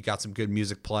games. You got some good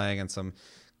music playing and some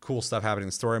cool stuff happening in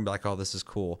the story and be like, oh, this is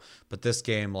cool. But this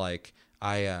game, like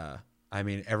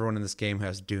everyone in this game who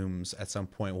has Dooms at some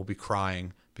point will be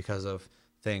crying because of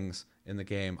things in the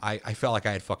game. I felt like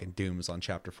I had fucking Dooms on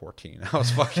chapter 14. I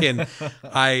was fucking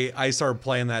I started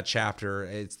playing that chapter.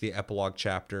 It's the epilogue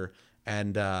chapter,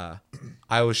 and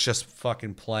I was just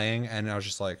fucking playing, and I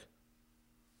was like,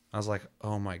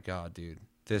 oh my god, dude,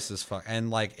 this is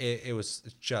and like it was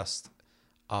just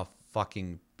a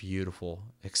fucking beautiful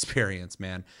experience,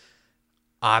 man.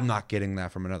 I'm not getting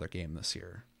that from another game this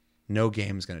year. No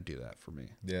game's gonna do that for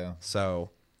me. Yeah. So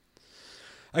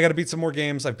I got to beat some more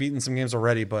games. I've beaten some games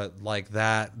already, but like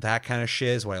that kind of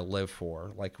shit is what I live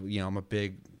for. Like, I'm a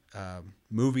big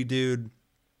movie dude,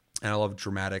 and I love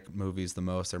dramatic movies the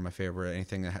most. They're my favorite.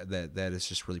 Anything that is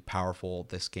just really powerful.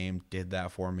 This game did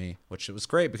that for me, which it was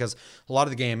great because a lot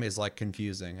of the game is like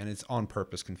confusing, and it's on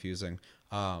purpose confusing.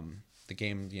 The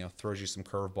game, throws you some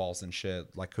curveballs and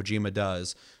shit like Kojima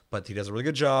does, but he does a really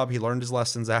good job. He learned his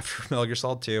lessons after Metal Gear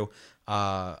Solid 2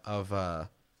 of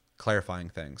clarifying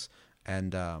things.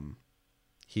 And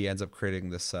he ends up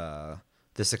creating this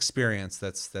experience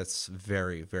that's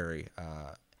very, very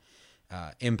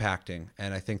impacting.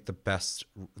 And I think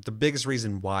the biggest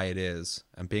reason why it is,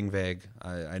 I'm being vague,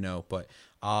 I know, but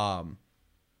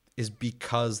is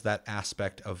because that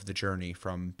aspect of the journey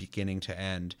from beginning to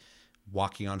end,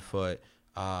 walking on foot,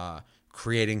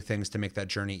 creating things to make that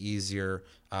journey easier,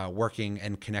 working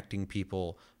and connecting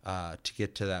people to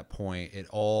get to that point.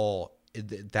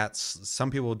 That's,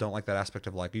 some people don't like that aspect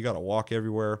of like, you got to walk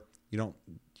everywhere. You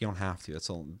don't have to.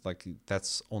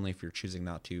 That's only if you're choosing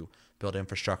not to build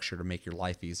infrastructure to make your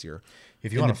life easier.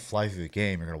 If you want to fly through the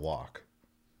game, you're going to walk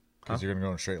because you're going to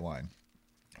go in a straight line.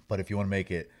 But if you want to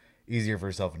make it easier for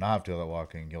yourself and not have to do that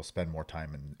walking, you'll spend more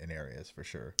time in areas for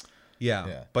sure.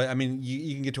 Yeah. But I mean,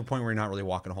 you can get to a point where you're not really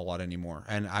walking a whole lot anymore.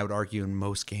 And I would argue in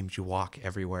most games you walk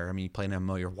everywhere. I mean, you play an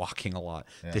MMO, you're walking a lot.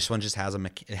 Yeah. This one just has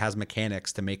it has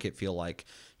mechanics to make it feel like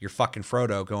you're fucking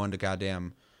Frodo going to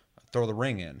goddamn throw the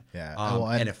ring in. Yeah.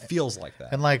 And it feels like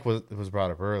that. And like what was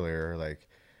brought up earlier, like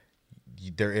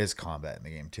there is combat in the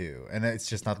game too. And it's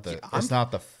just not not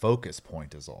the focus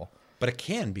point is all. But it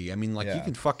can be. I mean, like you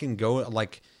can fucking go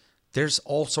like, there's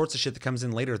all sorts of shit that comes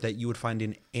in later that you would find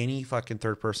in any fucking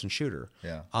third-person shooter.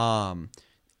 Yeah.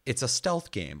 It's a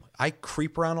stealth game. I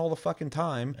creep around all the fucking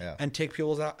time and take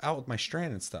people out with my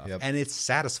strand and stuff. Yep. And it's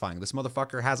satisfying. This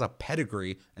motherfucker has a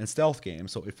pedigree in stealth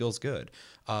games, so it feels good.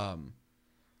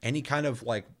 Any kind of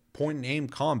like point and aim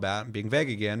combat, being vague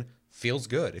again, feels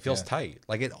good. It feels tight.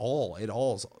 Like it all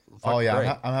is great.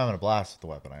 I'm having a blast with the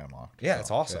weapon I unlocked. Yeah, so,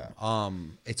 it's awesome.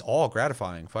 Yeah. It's all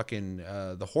gratifying. Fucking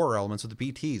the horror elements with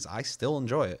the BTs, I still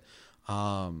enjoy it.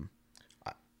 I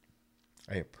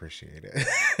I appreciate it.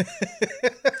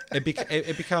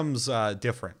 It becomes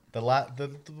different.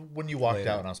 When you walked Later.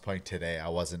 out and I was playing today, I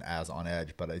wasn't as on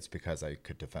edge, but it's because I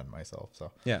could defend myself.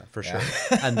 So Yeah, for sure.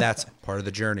 And that's part of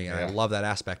the journey. And I Yeah. love that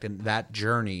aspect. And that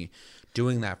journey,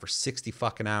 doing that for 60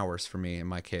 fucking hours for me in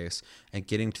my case, and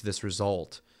getting to this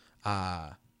result,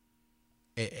 I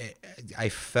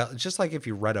felt just like if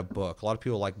you read a book. A lot of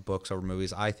people like books over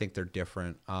movies. I think they're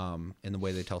different in the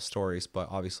way they tell stories, but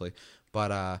obviously.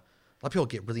 But a lot of people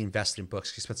get really invested in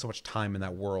books. You spend so much time in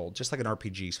that world, just like an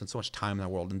RPG. You spend so much time in that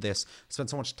world. And this, spend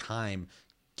so much time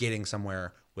getting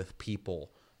somewhere with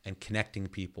people and connecting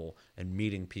people and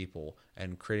meeting people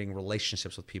and creating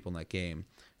relationships with people in that game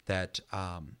that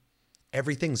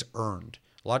everything's earned.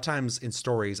 A lot of times in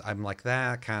stories, I'm like,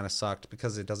 that kind of sucked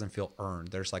because it doesn't feel earned.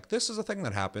 There's like, this is a thing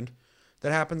that happened.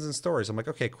 That happens in stories. I'm like,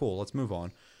 okay, cool, let's move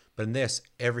on. But in this,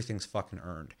 everything's fucking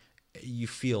earned. You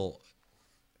feel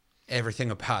everything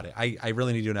about it. I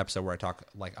really need to do an episode where I talk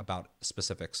like about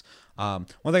specifics. One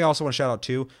thing I also want to shout out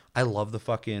too, I love the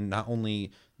fucking, not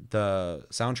only the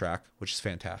soundtrack, which is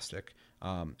fantastic.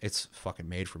 It's fucking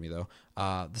made for me though.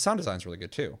 The sound design's really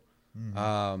good too.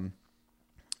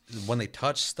 When they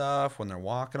touch stuff, when they're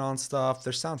walking on stuff,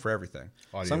 there's sound for everything.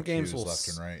 Audio Some games cues will left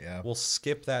and right, yeah. will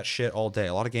skip that shit all day.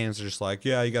 A lot of games are just like,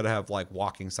 yeah, you got to have like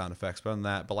walking sound effects, but on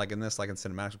that, but like in this, like in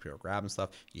cinematics, people are grabbing stuff,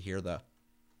 you hear the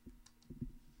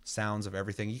sounds of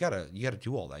everything. You gotta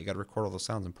do all that. You gotta record all those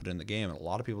sounds and put it in the game. And a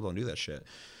lot of people don't do that shit,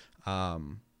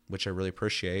 which I really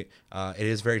appreciate. It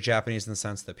is very Japanese in the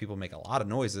sense that people make a lot of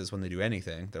noises when they do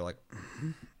anything. They're like.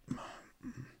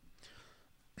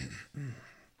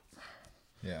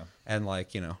 Yeah. And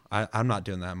like, you know, I'm not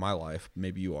doing that in my life.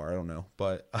 Maybe you are. I don't know.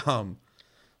 But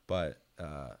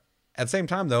at the same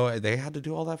time though, they had to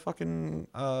do all that fucking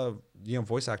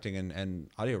voice acting and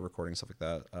audio recording, stuff like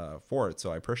that for it.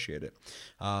 So I appreciate it.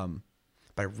 But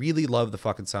I really love the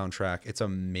fucking soundtrack. It's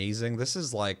amazing. This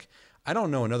is like, I don't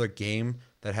know another game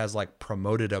that has like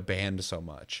promoted a band so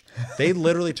much. They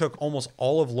literally took almost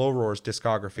all of Low Roar's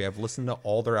discography. I've listened to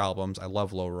all their albums. I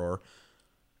love Low Roar.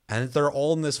 And they're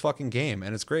all in this fucking game.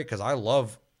 And it's great because I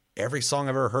love every song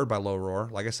I've ever heard by Low Roar.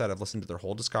 Like I said, I've listened to their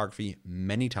whole discography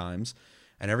many times.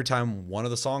 And every time one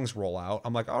of the songs roll out,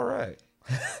 I'm like, all right.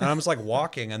 And I'm just like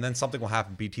walking, and then something will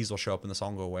happen. BTs will show up and the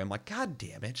song will go away. I'm like, God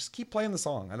damn it. Just keep playing the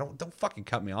song. Don't fucking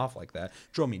cut me off like that.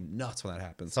 It drove me nuts when that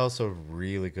happens. It's also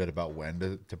really good about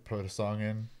when to put a song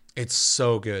in. It's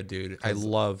so good, dude. I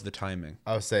love the timing.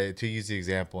 I would say, to use the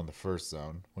example in the first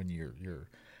zone, when you're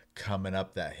coming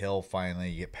up that hill, finally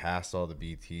you get past all the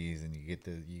BTs and you get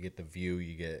the view,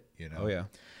 you get, you know. Oh yeah.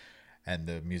 And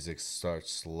the music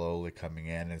starts slowly coming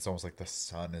in, and it's almost like the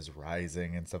sun is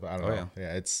rising and stuff. I don't know.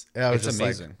 Yeah, it's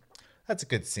amazing. Like, that's a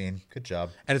good scene. Good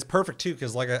job. And it's perfect too,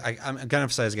 because like I'm gonna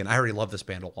emphasize again, I already love this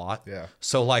band a lot. Yeah.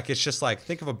 So like it's just like,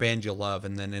 think of a band you love,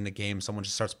 and then in a game someone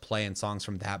just starts playing songs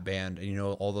from that band, and you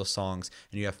know all those songs,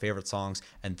 and you have favorite songs,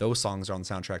 and those songs are on the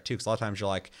soundtrack too. Because a lot of times you're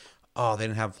like, oh, they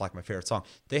didn't have like my favorite song.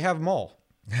 They have them all.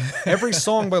 Every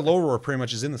song by Low Roar pretty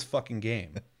much is in this fucking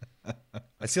game.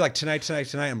 I see like tonight.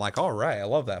 I'm like, all right, I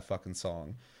love that fucking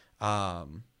song.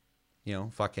 You know,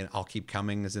 fucking I'll Keep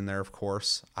Coming is in there, of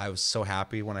course. I was so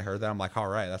happy when I heard that. I'm like, all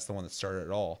right, that's the one that started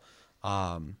it all.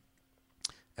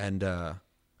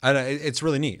 It's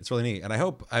really neat. It's really neat. And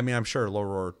I'm sure Low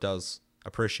Roar does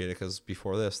appreciate it, because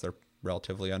before this they're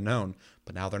relatively unknown,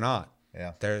 but now they're not.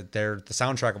 Yeah. They're the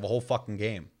soundtrack of a whole fucking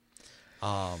game.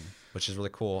 Which is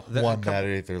really cool. One that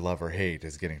either love or hate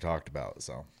is getting talked about.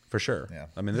 So for sure. Yeah.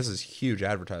 I mean, this is huge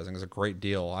advertising. It's a great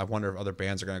deal. I wonder if other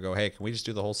bands are going to go, hey, can we just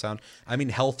do the whole sound? I mean,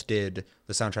 Health did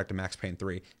the soundtrack to Max Payne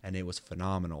 3, and it was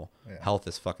phenomenal. Yeah. Health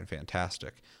is fucking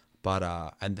fantastic. But,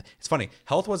 and it's funny,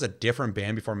 Health was a different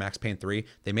band before Max Payne 3.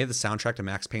 They made the soundtrack to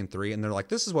Max Payne 3, and they're like,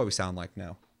 this is what we sound like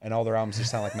now. And all their albums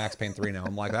just sound like Max Payne 3 now.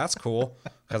 I'm like, that's cool,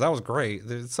 because that was great.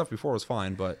 The stuff before was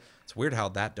fine, but it's weird how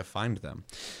that defined them.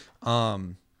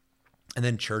 And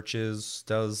then Churches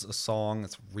does a song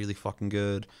that's really fucking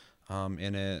good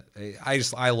in it.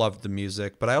 I love the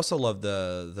music, but I also love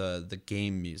the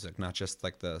game music, not just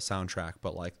like the soundtrack,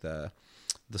 but like the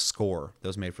score that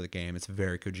was made for the game. It's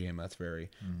very Kojima. It's very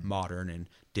modern and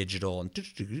digital and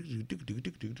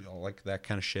like that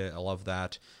kind of shit. I love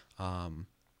that.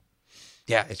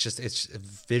 Yeah, it's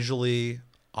visually,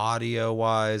 audio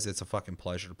wise, it's a fucking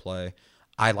pleasure to play.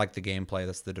 I like the gameplay.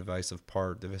 That's the divisive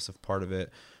part of it.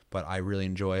 But I really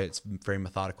enjoy it. It's very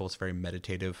methodical. It's very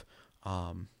meditative.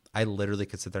 I literally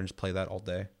could sit there and just play that all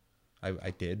day.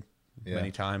 I did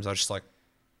many times. I was just like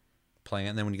playing it.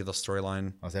 And then when you get the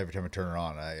storyline. I was every time I turn it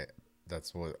on,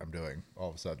 that's what I'm doing all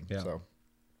of a sudden. Yeah. So,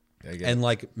 and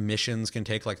like missions can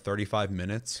take like 35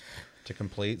 minutes to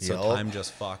complete. So time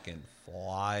just fucking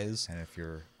flies. And if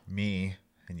you're me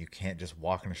and you can't just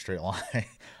walk in a straight line,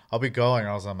 I'll be going.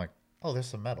 I'm like, oh, there's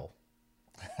some metal.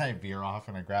 I veer off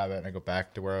and I grab it and I go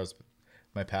back to where I was,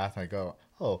 my path. And I go,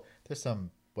 oh, there's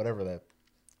some whatever that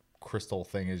crystal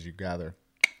thing is you gather.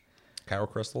 Kyro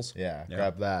crystals? Yeah,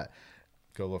 grab that.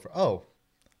 Go look for.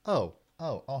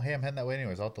 Hey, I'm heading that way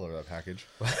anyways. I'll deliver that package.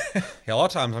 Yeah, a lot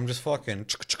of times I'm just fucking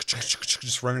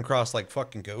just running across like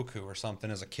fucking Goku or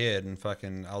something as a kid, and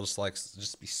fucking I'll just like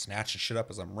just be snatching shit up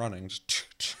as I'm running.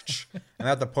 Just I'm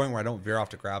at the point where I don't veer off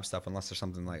to grab stuff unless there's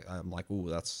something like I'm like, ooh,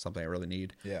 that's something I really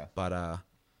need. Yeah. But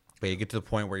you get to the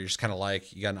point where you're just kind of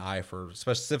like you got an eye for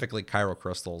specifically Kyro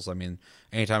crystals. I mean,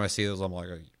 anytime I see those, I'm like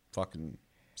fucking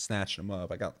snatching them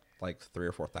up. I got like 3,000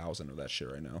 or 4,000 of that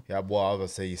shit right now. Yeah, well, I was gonna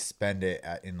say you spend it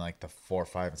in like the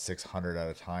 400, 500, and 600 at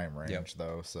a time range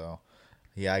though. So,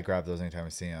 yeah, I grab those anytime I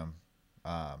see them,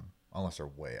 unless they're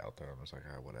way out there. I'm just like,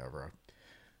 whatever.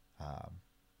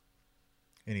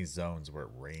 Any zones where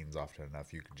it rains often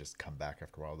enough, you can just come back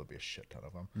after a while. There'll be a shit ton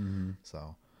of them. Mm-hmm.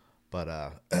 So,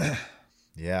 but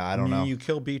yeah, I don't know. You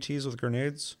kill BTs with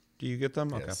grenades? Do you get them?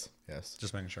 Yes, okay. yes.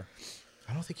 Just making sure.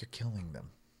 I don't think you're killing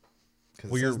them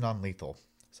because it says non-lethal.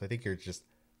 So I think you're just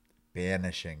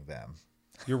banishing them.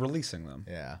 You're releasing them.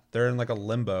 Yeah. They're in like a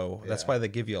limbo. That's why they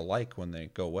give you a like when they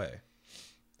go away.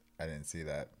 I didn't see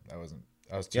that. I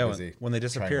was too busy. When they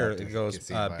disappear, it goes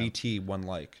BT 1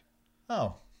 like.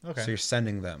 Oh, okay. So you're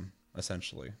sending them,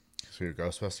 essentially. So you're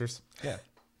Ghostbusters? Yeah.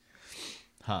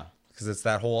 Huh. Because it's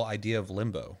that whole idea of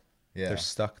limbo. Yeah. They're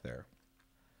stuck there.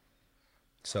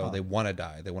 So they want to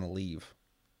die. They want to leave.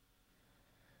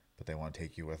 But they want to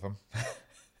take you with them?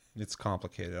 It's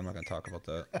complicated. I'm not going to talk about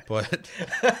that. But,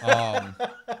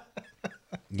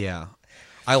 yeah.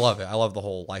 I love it. I love the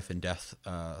whole life and death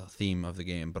theme of the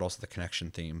game, but also the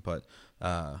connection theme. But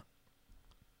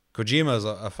Kojima's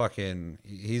a fucking...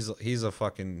 He's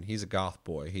a goth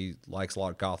boy. He likes a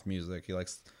lot of goth music. He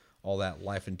likes all that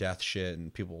life and death shit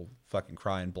and people fucking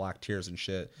crying black tears and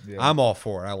shit. Yeah. I'm all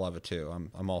for it. I love it too.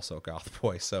 I'm also a goth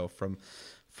boy. So from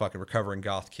fucking recovering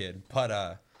goth kid.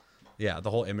 But, yeah,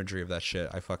 the whole imagery of that shit,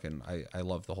 I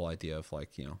love the whole idea of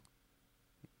like, you know,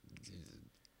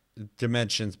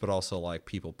 dimensions, but also like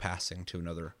people passing to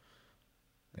another.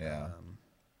 Yeah.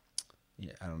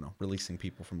 Yeah, I don't know, releasing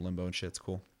people from limbo and shit. It's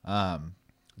cool. The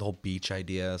whole beach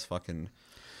idea is fucking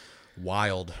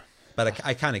wild, but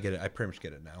I kind of get it. I pretty much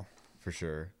get it now. For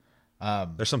sure.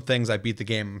 There's some things I beat the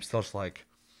game. I'm still just like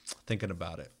thinking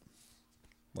about it.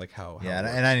 Like how yeah,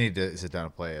 and I need to sit down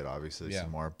and play it obviously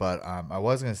some more. But I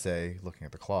was gonna say, looking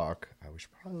at the clock, we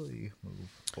should probably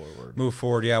move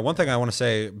forward. Yeah, one thing I want to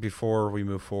say before we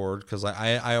move forward, because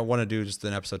I want to do just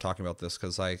an episode talking about this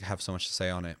because I have so much to say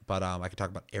on it. But I can talk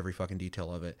about every fucking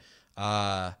detail of it.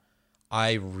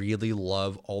 I really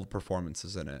love all the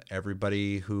performances in it.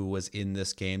 Everybody who was in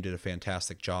this game did a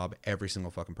fantastic job. Every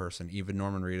single fucking person, even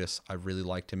Norman Reedus, I really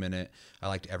liked him in it. I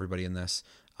liked everybody in this.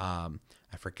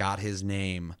 I forgot his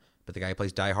name, but the guy who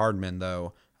plays Die Hardman,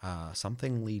 though,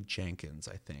 something Lee Jenkins,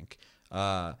 I think.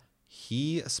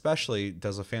 He especially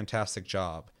does a fantastic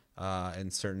job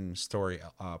in certain story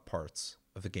parts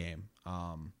of the game,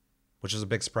 which is a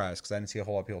big surprise because I didn't see a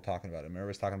whole lot of people talking about him.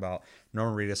 Everybody's talking about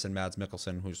Norman Reedus and Mads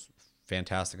Mikkelsen, who's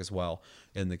fantastic as well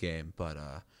in the game. But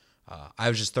I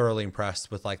was just thoroughly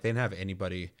impressed with, like, they didn't have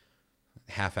anybody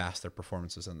half-ass their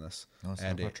performances in this. No one's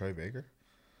talking about Troy Baker?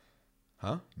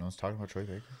 Huh? No one's talking about Troy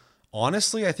Baker?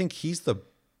 Honestly, I think he's the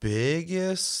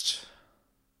biggest.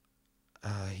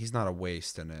 He's not a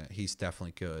waste in it. He's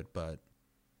definitely good, but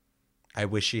I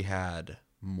wish he had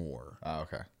more. Oh,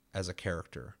 okay. As a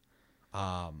character.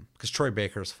 Because Troy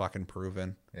Baker's fucking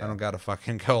proven. Yeah. I don't gotta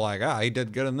fucking go like, he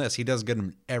did good in this. He does good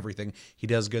in everything. He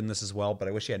does good in this as well, but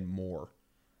I wish he had more.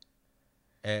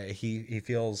 He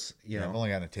feels, you know. I've only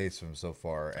gotten a taste of him so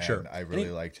far, and I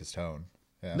really liked his tone.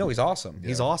 Yeah. No, he's awesome. Yeah.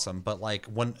 He's awesome. But like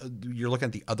when you're looking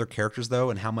at the other characters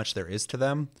though, and how much there is to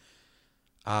them,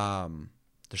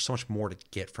 there's so much more to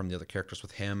get from the other characters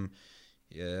with him.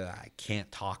 Yeah, I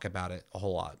can't talk about it a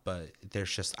whole lot, but there's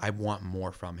just, I want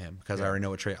more from him because I already know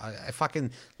what Trey. I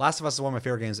fucking Last of Us is one of my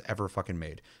favorite games ever fucking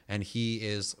made, and he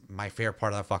is my favorite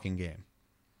part of that fucking game.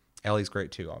 Ellie's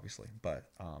great too, obviously, but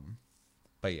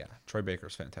yeah, Troy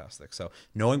Baker's fantastic. So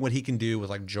knowing what he can do with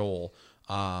like Joel,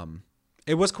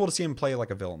 it was cool to see him play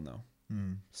like a villain though.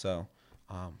 So,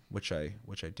 which I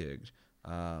digged.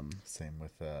 Same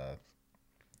with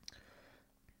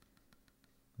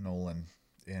Nolan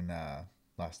in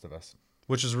Last of Us,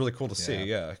 which is really cool to see.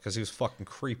 Yeah, because he was fucking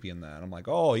creepy in that. I'm like,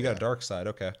 oh, you got a dark side,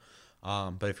 okay.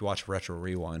 But if you watch Retro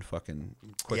Rewind, fucking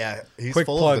quick, Yeah, he's quick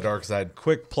full plug, of the dark side.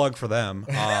 quick plug for them.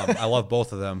 I love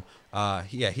both of them.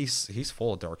 Yeah, he's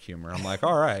full of dark humor. I'm like,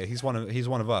 all right, he's one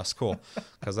of us, cool,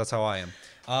 because that's how I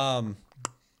am.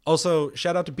 Also,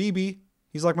 shout out to BB.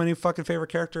 He's like my new fucking favorite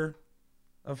character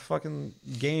of fucking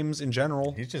games in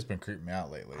general. He's just been creeping me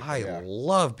out lately. I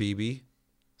love BB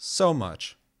so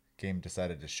much. Game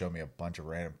decided to show me a bunch of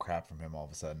random crap from him all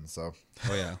of a sudden. So,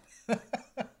 Oh yeah.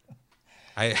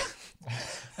 I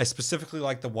specifically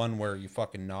like the one where you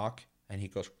fucking knock and he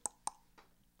goes,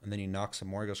 and then you knock some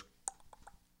more. He goes,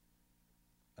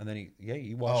 and then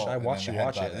you watch. I watched you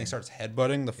watch it, and he starts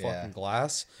headbutting the fucking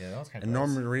glass. Yeah, that was kind of. And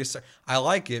Norman Reedus, I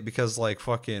like it because like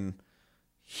fucking,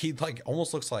 he like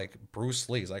almost looks like Bruce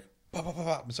Lee. He's like, pop, pop, pop,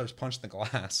 pop, and starts punching the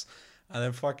glass. And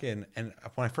then fucking, and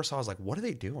when I first saw it, I was like, what are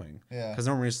they doing? Yeah. Because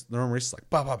Norman Reedus is like,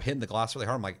 pop, pop, hitting the glass really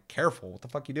hard. I'm like, careful, what the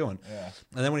fuck you doing? Yeah.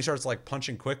 And then when he starts like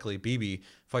punching quickly, BB,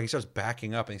 fucking, he starts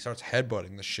backing up and he starts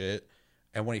headbutting the shit.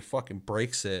 And when he fucking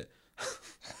breaks it,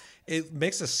 it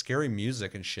makes a scary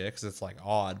music and shit because it's like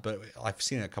odd. But I've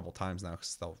seen it a couple times now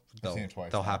because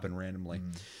they'll happen randomly.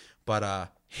 But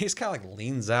he just kind of like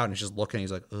leans out and he's just looking.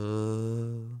 He's like,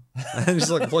 and he's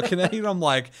like looking at you. And I'm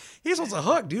like, he's wants a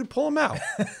hook, dude. Pull him out.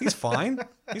 He's fine.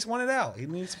 He's wanted out. He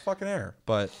needs some fucking air.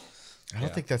 But I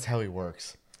don't think that's how he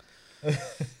works.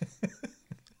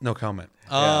 No comment.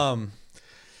 Yeah.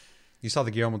 You saw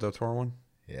the Guillermo del Toro one?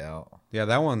 Yeah. Yeah,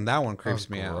 that one creeps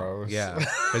me gross. out. Yeah,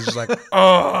 it's just like,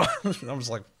 oh, I'm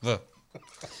just like, ugh.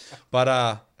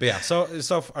 But yeah,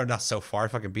 or not so far. I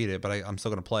fucking beat it, but I'm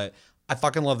still gonna play it. I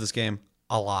fucking love this game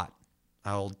a lot.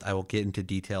 I will get into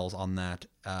details on that.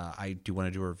 I do want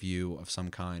to do a review of some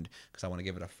kind because I want to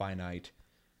give it a finite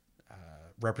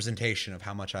representation of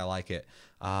how much I like it.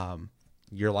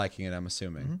 You're liking it, I'm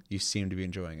assuming. Mm-hmm. You seem to be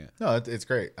enjoying it. No, it's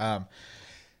great.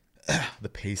 The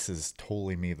pace is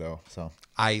totally me though, so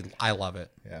I love it.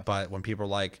 Yeah. But when people are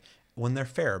like, when they're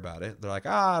fair about it, they're like,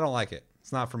 I don't like it.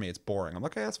 It's not for me. It's boring. I'm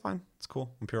like, okay, that's fine. It's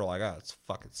cool. When people are like, it's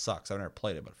fucking sucks. I've never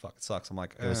played it, but it fucking sucks. I'm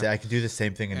like, I could do the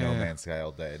same thing in No Man's Sky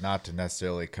all day. Not to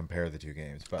necessarily compare the two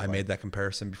games, but I made that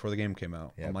comparison before the game came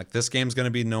out. Yep. I'm like, this game's gonna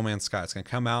be No Man's Sky. It's gonna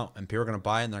come out and people are gonna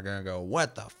buy it and they're gonna go,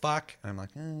 what the fuck? And I'm like,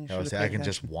 I can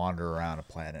just wander around a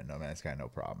planet in No Man's Sky, no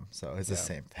problem. So it's the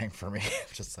same thing for me.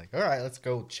 I'm just like, all right, let's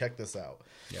go check this out.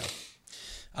 Yeah.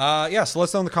 So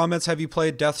let's know in the comments. Have you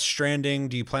played Death Stranding?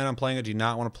 Do you plan on playing it? Do you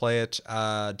not want to play it?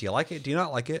 Do you like it? Do you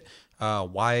not like it?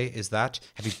 Why is that?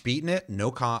 Have you beaten it?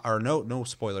 No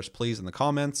spoilers, please, in the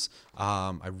comments.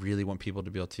 I really want people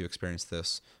to be able to experience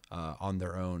this on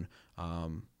their own.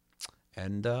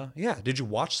 Did you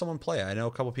watch someone play it? I know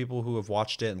a couple people who have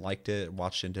watched it and liked it,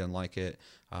 watched it and didn't like it.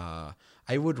 I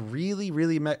would really,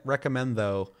 really recommend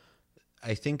though.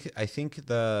 I think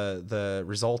the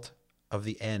result of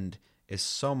the end is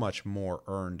so much more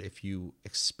earned if you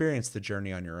experience the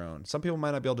journey on your own. Some people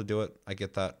might not be able to do it. I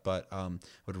get that, but I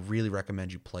would really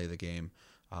recommend you play the game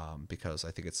because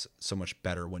I think it's so much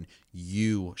better when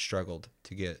you struggled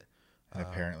to get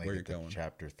apparently where you're get to going.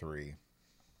 Chapter 3.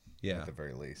 Yeah, at the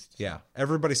very least. Yeah,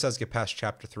 everybody says get past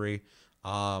chapter 3.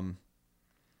 And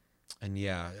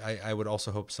yeah, I would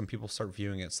also hope some people start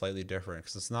viewing it slightly different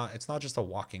because it's not just a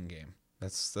walking game.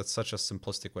 That's such a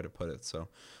simplistic way to put it. So,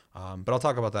 but I'll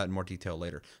talk about that in more detail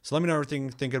later. So let me know everything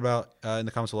you're thinking about in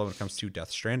the comments below when it comes to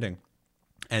Death Stranding.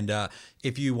 And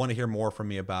if you want to hear more from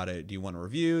me about it, do you want a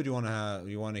review? Do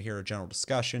you want to hear a general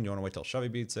discussion? Do you want to wait till Chevy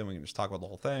beats it? We can just talk about the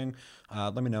whole thing.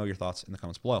 Let me know your thoughts in the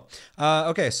comments below.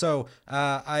 Okay, so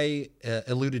I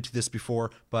alluded to this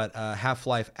before, but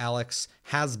Half-Life Alyx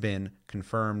has been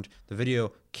confirmed. The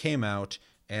video came out,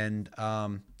 and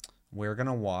we're going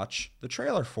to watch the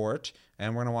trailer for it,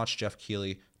 and we're going to watch Jeff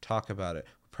Keighley talk about it.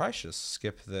 We probably should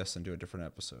skip this and do a different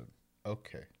episode.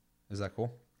 Okay. Is that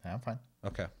cool? Yeah, I'm fine.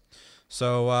 Okay.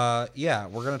 So,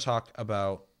 we're going to talk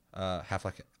about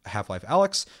Half-Life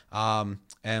Alyx,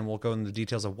 and we'll go into the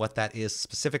details of what that is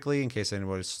specifically in case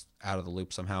anybody's out of the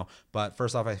loop somehow. But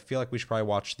first off, I feel like we should probably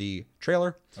watch the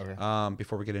trailer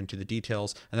before we get into the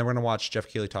details. And then we're going to watch Jeff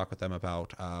Keighley talk with them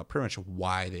about pretty much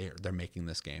why they're making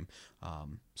this game.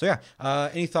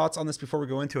 Any thoughts on this before we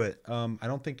go into it? I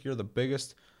don't think you're the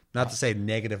biggest, not to say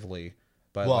negatively,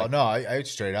 but I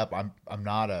straight up, I'm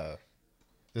not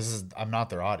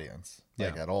their audience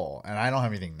at all, and I don't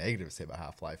have anything negative to say about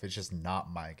Half-Life. It's just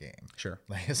not my game. Sure.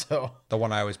 So the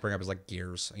one I always bring up is like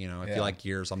Gears. You know, if you like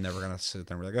Gears, I'm never gonna sit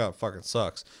there and be like, oh, fuck, it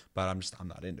sucks. But I'm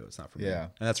not into it. It's not for me. Yeah.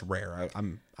 And that's rare.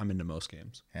 I'm into most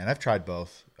games. And I've tried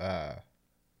both.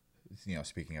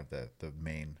 Speaking of the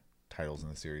main titles in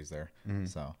the series there,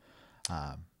 so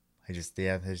they just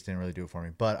didn't really do it for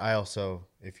me. But I also,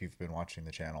 if you've been watching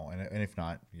the channel, and if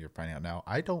not, you're finding out now,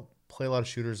 I don't play a lot of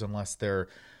shooters unless they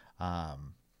offer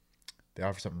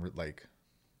something like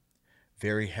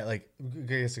like, I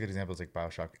guess a good example is like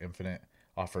BioShock Infinite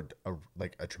offered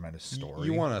a tremendous story.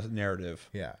 You want a narrative.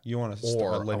 Yeah. You want a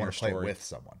linear I want to play story. with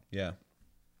someone. Yeah.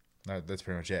 That's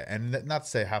pretty much it. And not to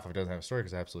say Half-Life doesn't have a story,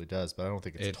 because it absolutely does, but I don't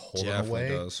think it's told in a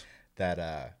way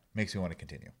that makes me want to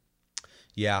continue.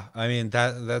 Yeah, I mean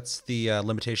that's the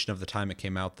limitation of the time it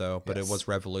came out, though. But Yes. It was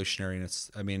revolutionary, and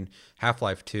I mean,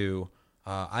 Half-Life 2.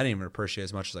 I didn't even appreciate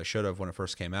as much as I should have when it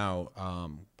first came out.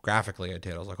 Graphically, I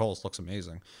did. I was like, "Oh, this looks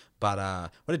amazing." But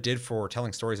what it did for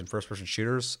telling stories in first-person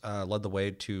shooters led the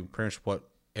way to pretty much what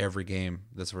every game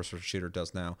that's a first-person shooter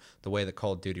does now. The way that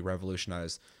Call of Duty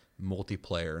revolutionized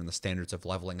multiplayer and the standards of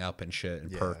leveling up and shit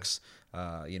and perks.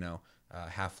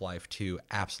 Half-Life 2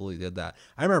 absolutely did that.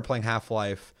 I remember playing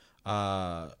Half-Life when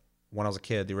I was a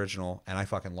kid, the original, and I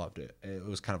fucking loved it. It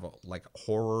was kind of like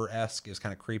horror-esque. It was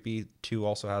kind of creepy. 2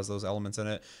 also has those elements in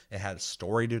it. It had a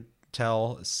story to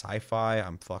tell, sci-fi.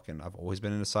 I've always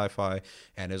been into sci-fi,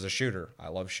 and as a shooter, I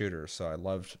love shooters. So I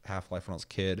loved Half-Life when I was a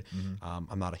kid.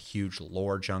 I'm not a huge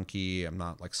lore junkie. I'm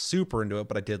not like super into it,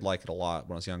 but I did like it a lot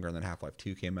when I was younger. And then Half-Life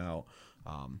 2 came out.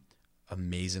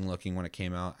 Amazing looking when it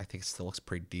came out. I think it still looks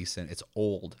pretty decent. It's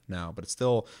old now, but it's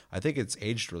still, I think it's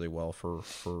aged really well for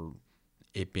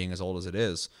it being as old as it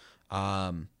is.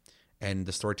 And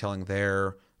the storytelling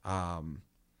there,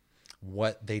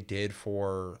 what they did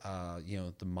for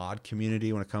the mod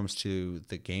community when it comes to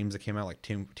the games that came out, like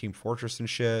Team Fortress and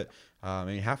shit. I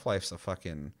mean, Half-Life's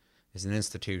is an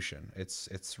institution.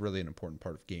 It's really an important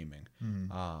part of gaming,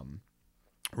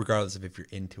 regardless of if you're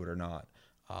into it or not.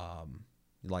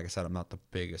 Like I said, I'm not the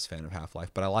biggest fan of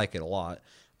Half-Life, but I like it a lot.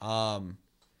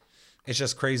 It's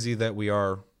just crazy that we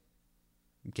are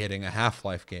getting a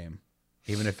Half-Life game.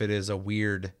 Even if it is a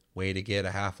weird way to get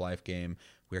a Half-Life game,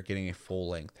 we're getting a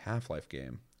full-length Half-Life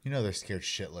game. You know they're scared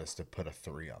shitless to put a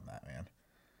 3 on that, man.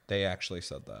 They actually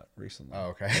said that recently.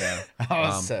 Oh, okay.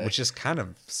 Yeah. Which is kind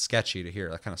of sketchy to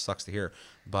hear. That kind of sucks to hear.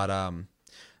 But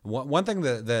one thing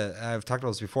that I've talked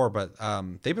about this before, but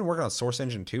they've been working on Source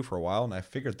Engine 2 for a while, and I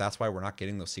figured that's why we're not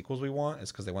getting those sequels we want,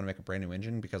 is because they want to make a brand new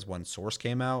engine, because when Source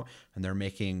came out and they're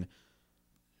making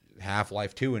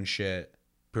Half-Life 2 and shit,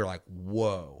 people are like,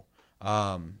 whoa.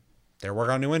 They're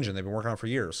working on a new engine. They've been working on it for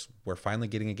years. We're finally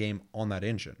getting a game on that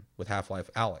engine with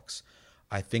Half-Life Alyx.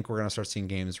 I think we're going to start seeing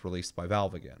games released by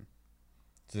Valve again.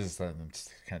 This is them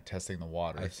just kind of testing the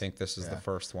waters. I think this is the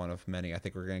first one of many. I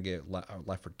think we're going to get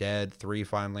Left 4 Dead 3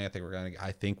 finally. I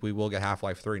think we will get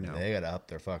Half-Life 3 now. They got to up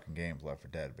their fucking games, Left 4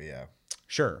 Dead, but yeah.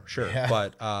 Sure. Yeah.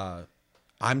 But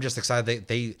I'm just excited.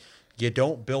 You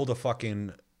don't build a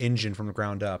fucking engine from the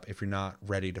ground up if you're not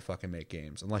ready to fucking make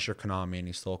games, unless you're Konami and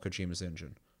you stole Kojima's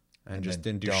engine and just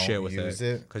didn't do shit with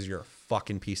it because you're a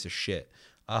fucking piece of shit.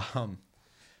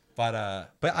 But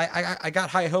I got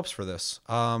high hopes for this.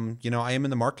 I am in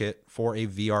the market for a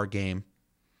VR game.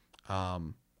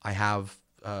 I have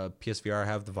PSVR. I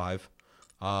have the Vive.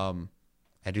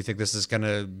 I do think this is going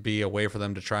to be a way for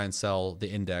them to try and sell the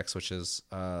Index, which is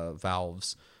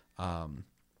Valve's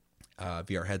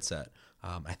VR headset.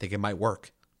 I think it might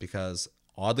work because,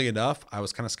 oddly enough, I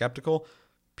was kind of skeptical.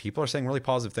 People are saying really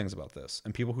positive things about this,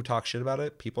 and people who talk shit about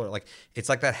it, people are like, it's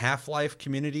like that Half-Life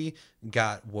community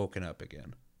got woken up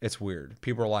again. It's weird.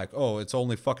 People are like, oh, it's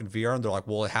only fucking VR, and they're like,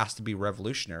 well, it has to be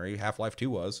revolutionary. Half-Life 2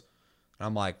 was. And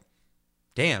I'm like,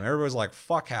 damn, everybody's like,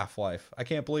 fuck Half-Life. I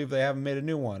can't believe they haven't made a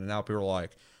new one. And now people are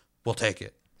like, we'll take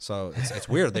it. So it's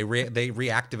weird. They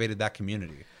reactivated that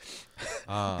community.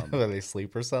 Are they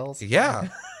sleeper cells? Yeah.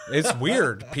 It's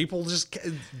weird. People just,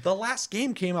 the last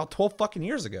game came out 12 fucking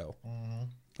years ago. Mm-hmm.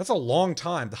 That's a long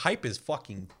time. The hype is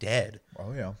fucking dead.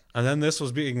 Oh, yeah. And then this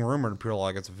was being rumored, and people are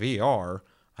like, it's VR.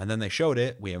 And then they showed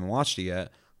it. We haven't watched it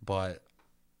yet, but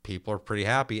people are pretty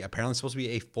happy. Apparently it's supposed to be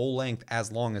a full length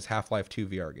as long as Half-Life 2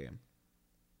 VR game.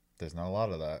 There's not a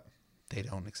lot of that. They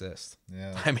don't exist.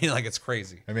 Yeah. I mean, like, it's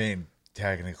crazy. I mean,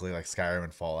 technically, like Skyrim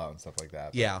and Fallout and stuff like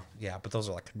that. Yeah, but those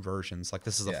are like conversions. Like,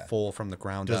 this is a full from the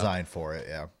ground design for it,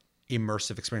 yeah.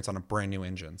 Immersive experience on a brand new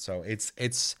engine. So it's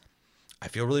I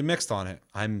feel really mixed on it.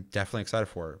 I'm definitely excited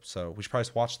for it. So we should probably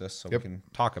just watch this so we can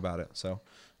talk about it. So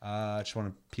I just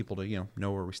wanted people to,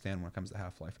 know where we stand when it comes to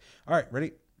Half-Life. All right,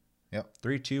 ready? Yep.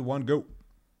 3, 2, 1, go.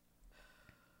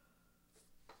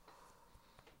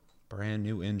 Brand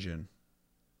new engine.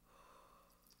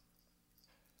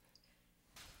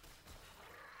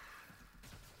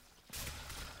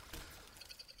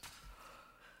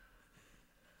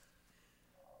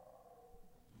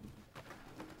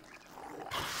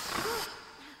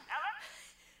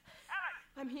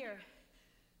 I'm here.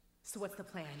 So what's the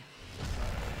plan?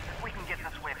 If we can get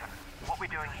this weapon, what we're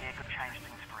doing here could change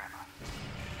things forever.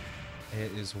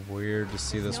 It is weird to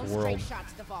see this No world straight shot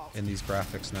to the vault. in these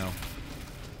graphics now.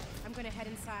 I'm gonna head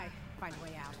inside, find a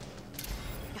way out.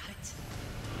 Got it.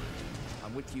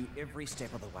 I'm with you every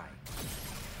step of the way.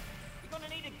 You're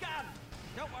gonna need a gun.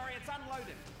 Don't worry, it's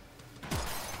unloaded.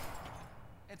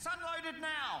 It's unloaded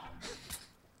now.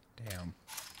 Damn.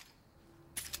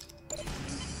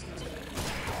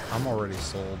 I'm already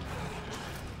sold.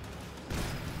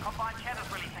 Combine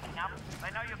chatter's really picking up.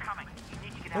 They know you're coming. You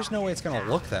need to get There's out. no way it's gonna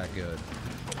look that good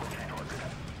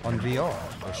on VR.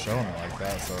 They're showing it like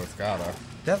that, so it's gotta.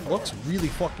 That looks really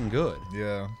fucking good.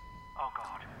 Yeah. Oh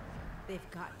god.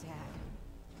 They've got Dad.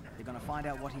 They're gonna find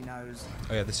out what he knows.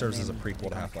 Oh yeah, this serves as a prequel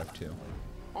to Half-Life 2.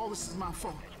 All this is my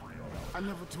fault. I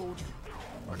never told you.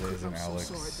 Liz and I'm so Alex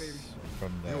sorry, baby.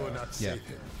 from the. You are not Yeah. safe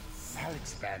here.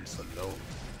 Alex Vance alone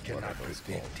cannot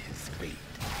predict his fate.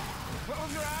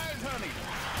 Close your eyes, honey.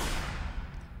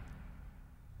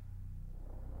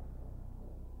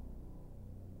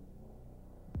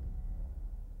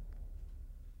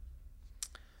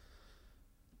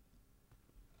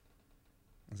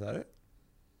 Is that it?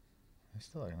 There's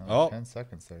still like another Oh. 10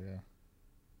 seconds there, yeah.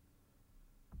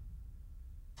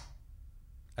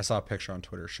 I saw a picture on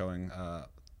Twitter showing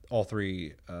all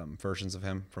three versions of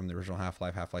him from the original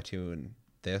Half-Life, Half-Life 2, and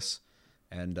this.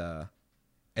 And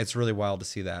it's really wild to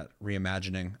see that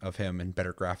reimagining of him in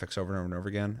better graphics over and over and over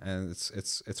again. And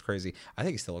it's crazy. I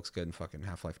think he still looks good in fucking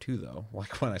Half-Life 2, though,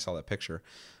 like when I saw that picture.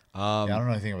 Yeah, I don't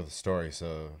know anything about the story,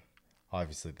 so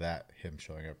obviously that him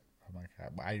showing up, I'm like,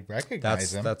 I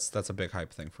recognize him. That's a big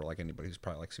hype thing for like anybody who's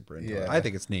probably like super into it. Yeah. I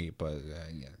think it's neat, but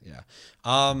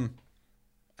yeah.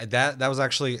 That was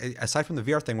actually, aside from the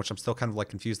VR thing, which I'm still kind of like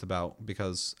confused about,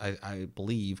 because I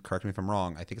believe, correct me if I'm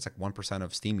wrong, I think it's like 1%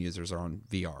 of Steam users are on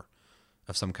VR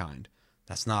of some kind.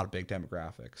 That's not a big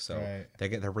demographic, so Right.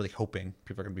 they're really hoping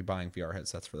people are going to be buying VR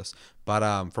headsets for this.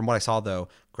 But from what I saw though,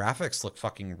 graphics look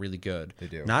fucking really good. They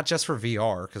do. Not just for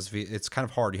VR, because it's kind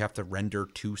of hard. You have to render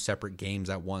two separate games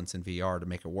at once in VR to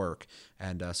make it work,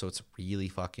 and so it's really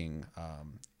fucking.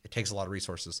 It takes a lot of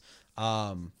resources.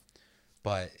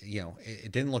 But you know,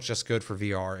 it didn't look just good for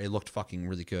VR. It looked fucking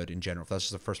really good in general. If that's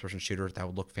just a first-person shooter, that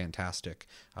would look fantastic.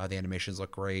 The animations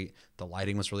look great. The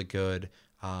lighting was really good.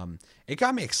 It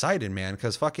got me excited, man,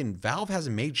 because fucking Valve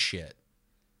hasn't made shit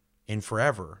in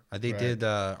forever. They did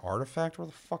Artifact. What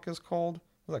the fuck is it called?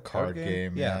 Was that Card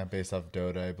game, yeah, based off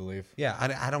Dota, I believe. Yeah,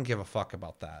 I don't give a fuck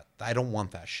about that. I don't want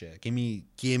that shit. Give me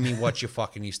what you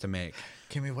fucking used to make.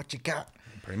 Give me what you got.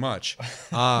 Pretty much.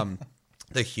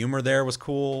 The humor there was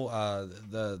cool.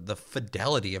 The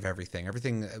fidelity of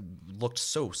everything looked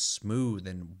so smooth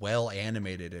and well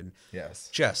animated and Yes.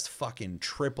 just fucking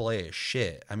AAA as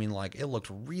shit. I mean, like, it looked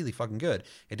really fucking good.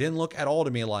 It didn't look at all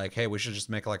to me like, hey, we should just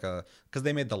make like because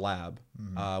they made the lab,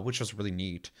 which was really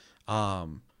neat.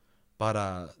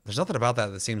 But there's nothing about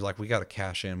that seems like we got to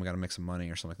cash in, we got to make some money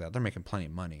or something like that. They're making plenty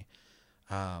of money.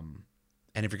 And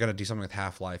if you're gonna do something with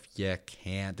Half-Life, you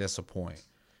can't disappoint.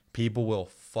 People will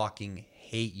fucking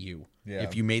hate you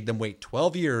if you made them wait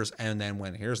 12 years and then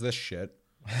when here's this shit.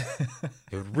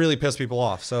 It would really piss people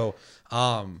off. So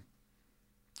I'll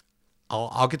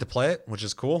get to play it, which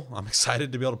is cool. I'm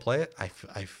excited to be able to play it. I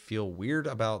feel weird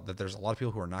about that there's a lot of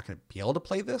people who are not going to be able to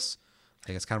play this. I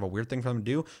think it's kind of a weird thing for them to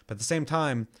do. But at the same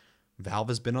time, Valve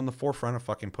has been on the forefront of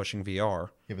fucking pushing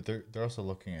VR. Yeah, but they're also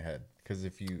looking ahead, because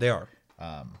if you They are.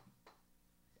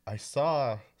 I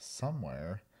saw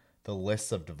somewhere the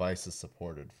list of devices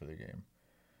supported for the game,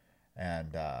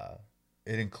 and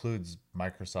it includes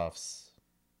Microsoft's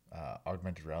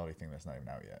augmented reality thing that's not even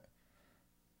out yet.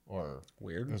 Or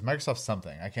Weird. It was Microsoft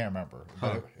something, I can't remember,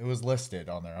 but it was listed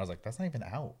on there. I was like, that's not even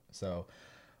out. So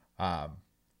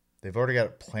they've already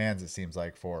got plans, it seems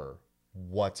like, for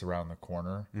what's around the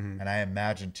corner. And I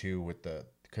imagine too, with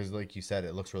because like you said,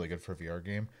 it looks really good for a VR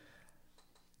game.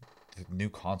 The new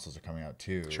consoles are coming out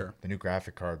too. Sure. The new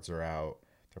graphic cards are out.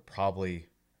 They're probably,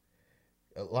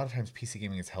 a lot of times PC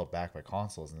gaming is held back by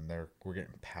consoles, and we're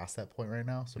getting past that point right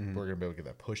now. So we're gonna be able to get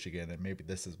that push again, and maybe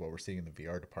this is what we're seeing in the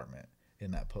VR department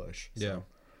in that push. So,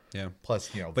 Yeah. Plus,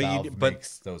 But Valve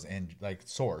makes those like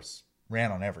Source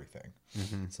ran on everything.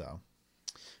 So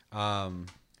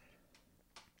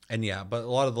And yeah, but a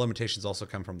lot of the limitations also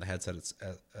come from the headset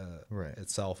Right.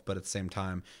 itself. But at the same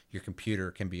time, your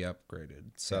computer can be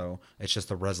upgraded. So it's just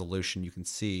the resolution you can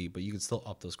see, but you can still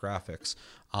up those graphics.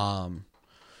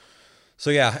 So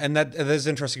yeah, and that is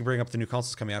interesting to bring up the new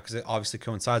consoles coming out, because it obviously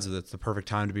coincides with it. It's the perfect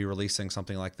time to be releasing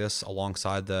something like this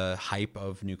alongside the hype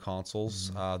of new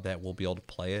consoles that will be able to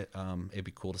play it. It'd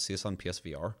be cool to see us on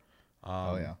PSVR.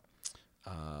 oh yeah.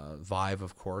 Vive,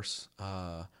 of course.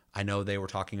 I know they were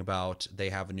talking about they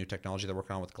have a new technology they're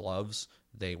working on with gloves.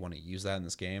 They want to use that in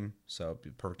this game, so it'd be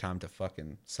the perfect time to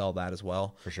fucking sell that as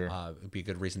well. For sure. It'd be a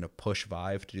good reason to push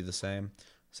Vive to do the same,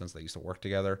 since they used to work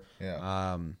together.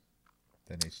 Yeah.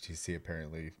 Then HTC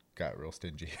apparently got real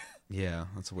stingy. Yeah,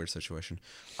 that's a weird situation.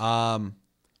 But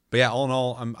yeah, all in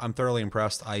all, I'm thoroughly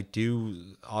impressed. I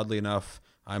do, oddly enough,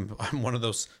 I'm one of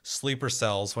those sleeper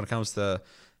cells when it comes to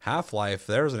Half-Life.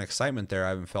 There's an excitement there I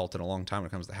haven't felt in a long time when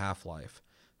it comes to Half-Life.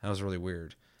 That was really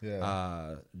weird.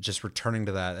 Yeah. Just returning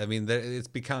to that. I mean, it's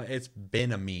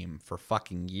been a meme for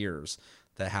fucking years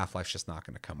that Half-Life's just not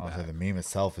going to come back. Also, the meme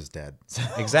itself is dead.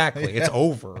 Exactly. It's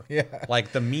over. Yeah.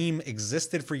 Like the meme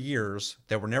existed for years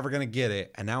that we're never going to get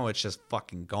it. And now it's just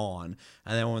fucking gone.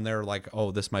 And then when they're like,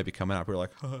 oh, this might be coming out, we're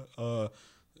like,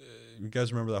 you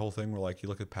guys remember that whole thing where like you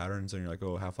look at patterns and you're like,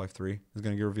 oh, Half-Life 3 is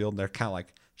going to get revealed. And they're kind of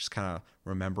like, just kind of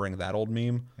remembering that old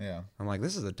meme. Yeah. I'm like,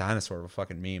 this is a dinosaur of a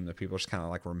fucking meme that people are just kind of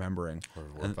like remembering.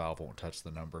 Or Valve won't touch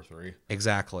the number 3.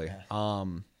 Exactly. Yeah.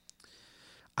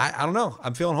 I don't know.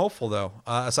 I'm feeling hopeful though.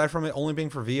 Aside from it only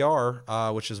being for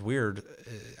VR, which is weird,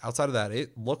 outside of that,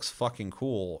 it looks fucking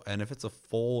cool. And if it's a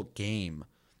full game,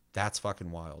 that's fucking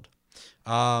wild.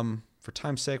 For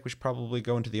time's sake, we should probably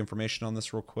go into the information on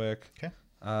this real quick. Okay.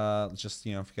 Just,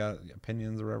 you know, if you got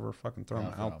opinions or whatever, fucking throw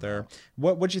them out there.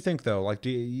 What'd you think though? Like,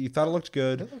 you thought it looked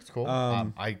good? It looks cool.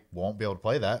 I won't be able to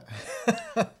play that.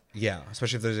 Yeah,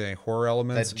 especially if there's any horror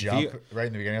elements. That jump right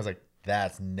in the beginning, I was like,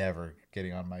 that's never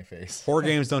getting on my face. Horror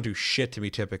games don't do shit to me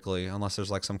typically, unless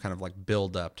there's like some kind of like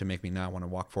build up to make me not want to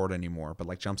walk forward anymore. But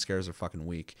like jump scares are fucking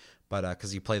weak. But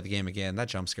because you play the game again, that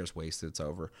jump scare's wasted. It's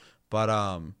over. But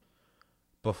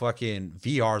fucking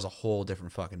VR is a whole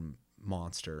different fucking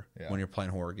monster when you're playing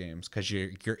horror games because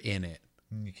you're in it.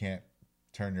 You can't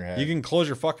turn your head. You can close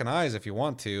your fucking eyes if you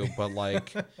want to, but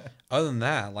like other than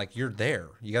that, like you're there.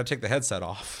 You got to take the headset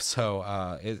off. So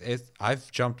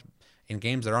I've jumped in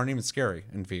games that aren't even scary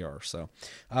in VR.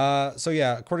 So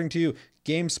yeah, according to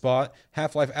GameSpot,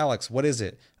 Half-Life Alyx, what is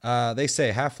it? They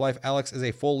say Half-Life Alyx is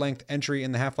a full-length entry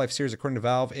in the Half-Life series. According to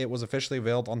Valve, it was officially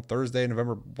available on Thursday,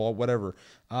 November, whatever.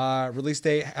 Release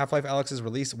date, Half-Life Alyx's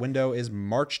release window is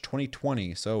March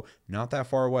 2020, so not that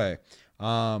far away.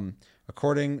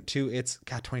 According to its...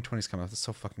 God, 2020 is coming up. That's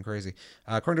so fucking crazy.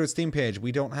 According to its Steam page,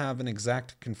 we don't have an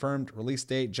exact confirmed release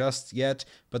date just yet,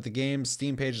 but the game's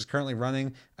Steam page is currently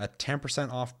running a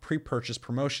 10% off pre-purchase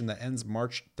promotion that ends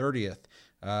March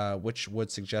 30th, which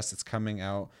would suggest it's coming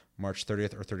out March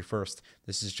 30th or 31st.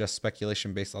 This is just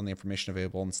speculation based on the information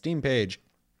available on the Steam page.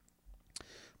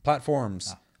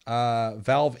 Platforms.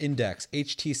 Valve Index,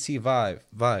 HTC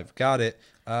Vive, got it.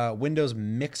 Windows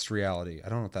Mixed Reality. I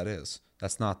don't know what that is.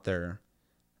 That's not their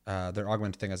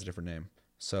augmented thing has a different name.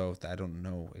 So I don't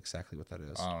know exactly what that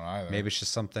is. I don't know either. Maybe it's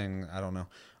just something, I don't know.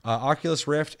 Oculus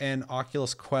Rift and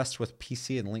Oculus Quest with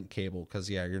PC and link cable. Because,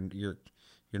 yeah, your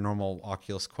normal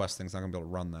Oculus Quest thing's not going to be able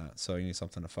to run that. So you need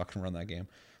something to fucking run that game.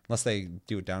 Unless they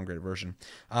do a downgraded version.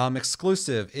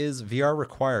 Exclusive. Is VR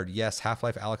required? Yes,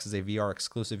 Half-Life Alyx is a VR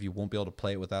exclusive. You won't be able to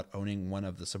play it without owning one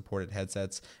of the supported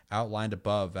headsets outlined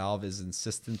above. Valve is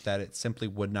insistent that it simply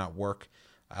would not work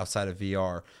outside of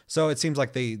VR. So it seems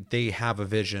like they have a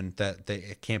vision that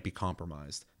it can't be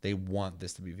compromised. They want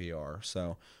this to be VR.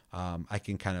 So I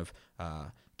can kind of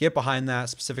get behind that,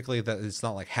 specifically that it's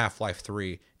not like Half-Life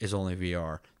 3 is only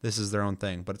VR. This is their own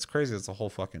thing. But it's crazy. It's a whole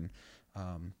fucking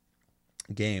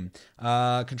game.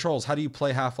 Controls. How do you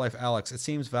play Half-Life Alyx? It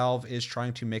seems Valve is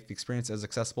trying to make the experience as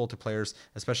accessible to players,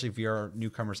 especially VR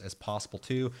newcomers, as possible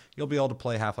too. You'll be able to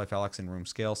play Half-Life Alyx in room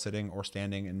scale, sitting or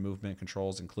standing, and movement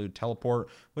controls include teleport,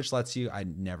 which lets you... I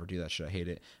never do that shit. I hate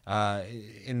it.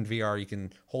 In VR, you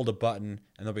can hold a button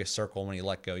and there'll be a circle. When you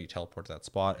let go, you teleport to that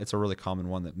spot. It's a really common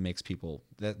one that makes people...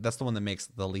 That's the one that makes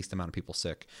the least amount of people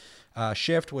sick.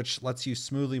 Shift, which lets you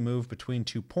smoothly move between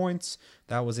 2 points.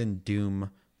 That was in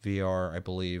Doom VR, I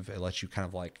believe. It lets you kind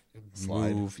of like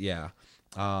move,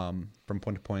 from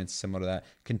point to point, similar to that.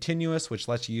 Continuous, which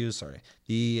lets you use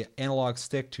the analog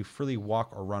stick to freely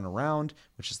walk or run around,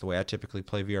 which is the way I typically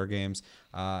play VR games.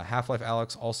 Half-Life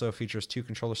Alyx also features 2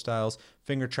 controller styles,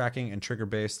 finger tracking and trigger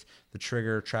based. The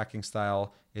trigger tracking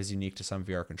style is unique to some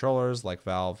VR controllers, like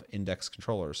Valve Index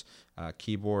controllers.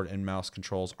 Keyboard and mouse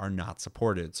controls are not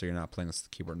supported, so you're not playing this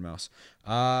with the keyboard and mouse.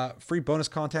 Free bonus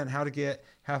content, how to get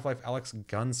Half-Life Alyx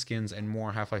gun skins and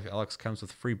more. Half-Life Alyx comes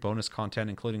with free bonus content,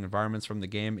 including environments from the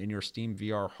game in your Steam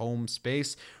VR home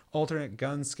space, alternate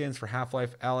gun skins for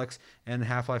Half-Life Alyx, and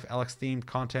Half-Life Alyx themed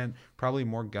content. Probably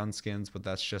more gun skins, but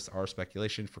that's just our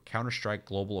speculation for Counter-Strike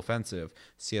Global Offensive,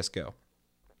 CSGO.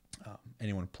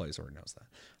 Anyone who plays already knows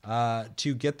that.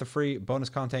 To get the free bonus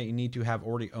content, you need to have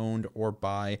already owned or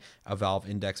buy a Valve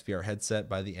Index VR headset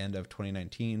by the end of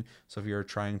 2019. So if you're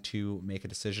trying to make a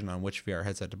decision on which VR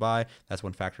headset to buy, that's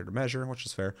one factor to measure, which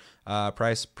is fair.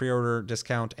 Price, pre-order,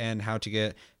 discount, and how to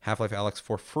get Half-Life Alyx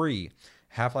for free.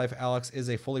 Half-Life Alyx is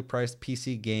a fully priced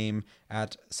PC game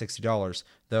at $60,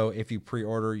 though if you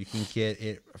pre-order, you can get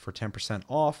it for 10%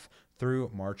 off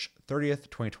through March 30th,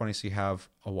 2020, so you have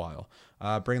a while.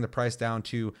 Bring the price down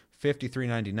to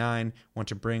 $53.99. Want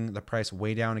to bring the price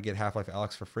way down and get Half-Life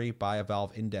Alyx for free? Buy a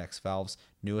Valve Index, Valve's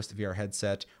newest VR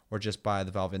headset, or just buy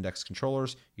the Valve Index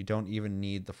controllers. You don't even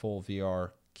need the full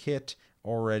VR kit.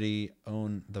 Already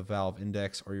own the Valve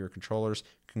Index or your controllers.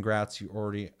 Congrats, you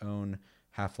already own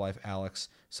Half-Life Alyx.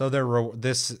 So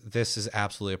this is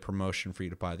absolutely a promotion for you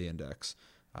to buy the Index,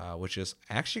 which is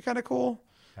actually kind of cool.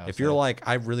 If you're like,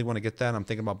 I really want to get that, I'm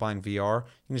thinking about buying VR,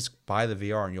 you can just buy the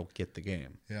VR and you'll get the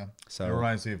game. Yeah. So it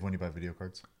reminds me of when you buy video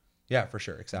cards. Yeah, for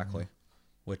sure. Exactly.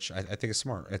 Which I think is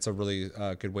smart. It's a really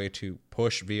good way to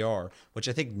push VR, which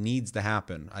I think needs to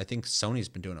happen. I think Sony's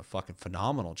been doing a fucking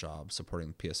phenomenal job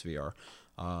supporting the PSVR.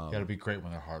 It'll be great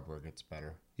when their hardware gets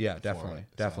better. Yeah,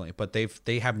 definitely. But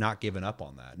they have not given up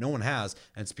on that. No one has,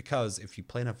 and it's because if you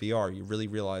play enough VR, you really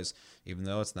realize, even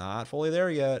though it's not fully there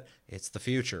yet, it's the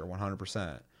future,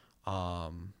 100%.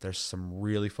 There's some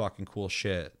really fucking cool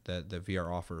shit that the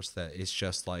VR offers that is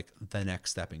just like the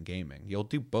next step in gaming. You'll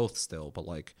do both still, but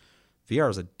like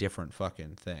VR is a different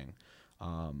fucking thing.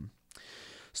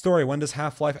 Story: when does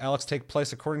Half-Life Alyx take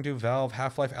place? According to Valve,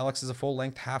 Half-Life Alyx is a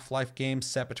full-length Half-Life game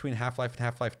set between Half-Life and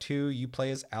Half-Life 2. You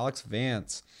play as Alex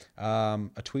Vance. A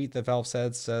tweet that Valve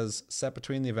says, set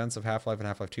between the events of Half-Life and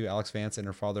Half-Life 2, Alex Vance and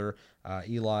her father,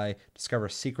 Eli, discover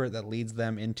a secret that leads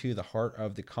them into the heart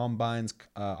of the Combine's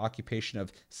occupation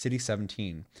of City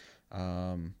 17,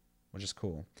 which is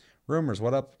cool. Rumors: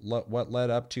 what led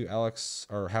up to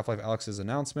Half-Life Alyx's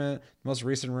announcement? The most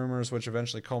recent rumors, which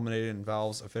eventually culminated in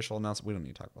Valve's official announcement. We don't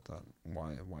need to talk about that.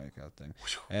 Why it got a thing.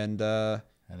 And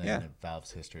then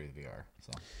Valve's history of VR.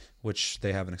 So, which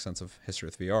they have an extensive history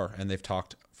with VR, and they've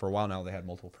talked for a while now. They had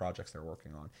multiple projects they're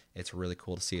working on. It's really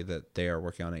cool to see that they are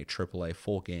working on a AAA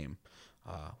full game,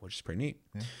 which is pretty neat.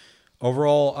 Yeah.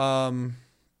 Overall,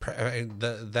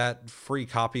 that free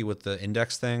copy with the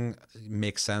Index thing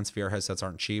makes sense. VR headsets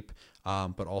aren't cheap,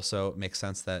 but also it makes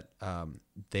sense that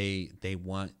they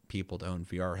want people to own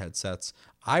VR headsets.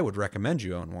 I would recommend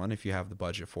you own one if you have the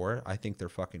budget for it. I think they're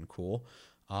fucking cool.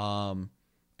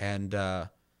 And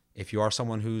if you are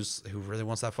someone who really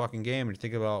wants that fucking game and you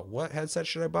think about what headset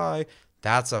should I buy,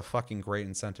 that's a fucking great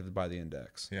incentive to buy the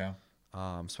Index. Yeah.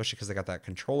 Especially because they got that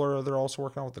controller they're also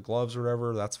working on with the gloves or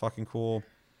whatever. That's fucking cool.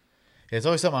 It's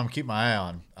always something I'm keeping my eye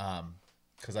on,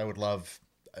 because I would love.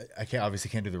 I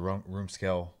can't do the room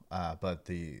scale, but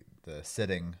the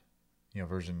sitting,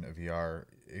 version of VR.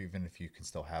 Even if you can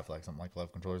still have like something like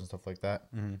glove controllers and stuff like that,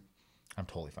 I'm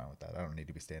totally fine with that. I don't need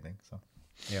to be standing. So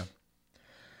yeah,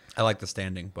 I like the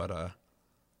standing, but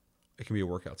it can be a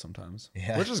workout sometimes,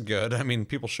 which is good. I mean,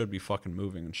 people should be fucking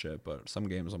moving and shit, but some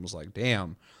games I'm just like,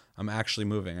 damn, I'm actually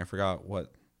moving. I forgot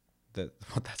what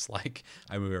that's like.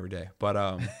 I move every day, but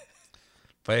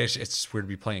But it's just weird to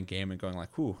be playing a game and going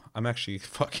like, "Ooh, I'm actually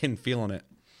fucking feeling it."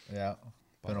 Yeah,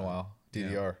 been a while.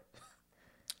 DDR.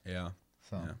 Yeah.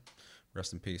 So, yeah.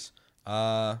 Rest in peace.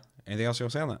 Anything else you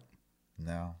want to say on that?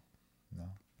 No.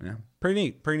 Yeah.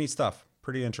 Pretty neat stuff.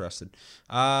 Pretty interested.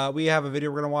 We have a video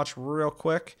we're gonna watch real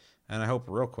quick, and I hope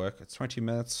real quick. It's 20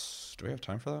 minutes. Do we have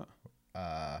time for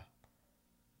that?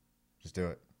 Just do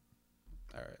it.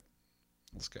 All right.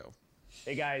 Let's go.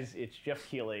 Hey guys, it's Jeff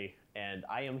Keighley, and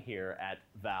I am here at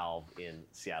Valve in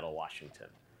Seattle, Washington.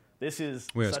 This is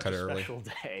such a special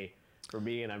day for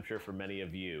me, and I'm sure for many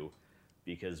of you,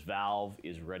 because Valve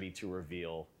is ready to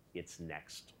reveal its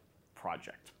next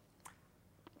project.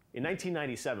 In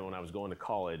 1997, when I was going to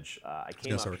college, I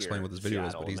came up here explain what this video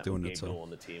is, but he's doing it. Gabe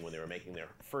and the team when they were making their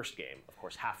first game, of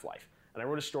course, Half-Life, and I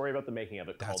wrote a story about the making of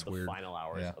it called The Final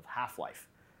Hours of Half-Life.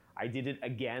 I did it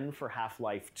again for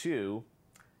Half-Life 2.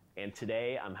 And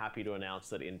today, I'm happy to announce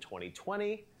that in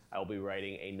 2020, I will be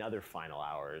writing another Final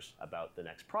Hours about the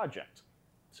next project.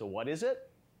 So what is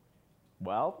it?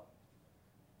 Well,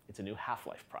 it's a new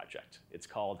Half-Life project. It's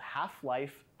called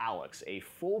Half-Life Alyx, a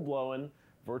full-blown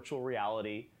virtual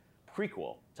reality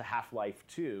prequel to Half-Life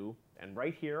 2. And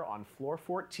right here on floor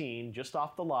 14, just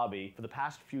off the lobby, for the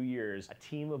past few years, a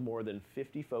team of more than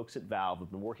 50 folks at Valve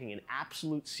have been working in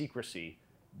absolute secrecy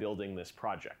building this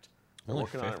project. We're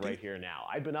working on it right here now.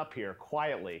 I've been up here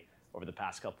quietly over the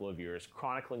past couple of years,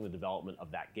 chronicling the development of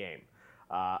that game.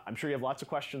 I'm sure you have lots of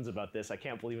questions about this. I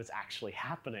can't believe it's actually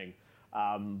happening.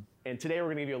 And today we're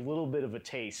going to give you a little bit of a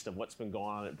taste of what's been going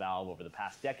on at Valve over the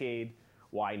past decade,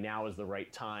 why now is the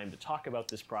right time to talk about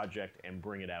this project and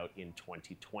bring it out in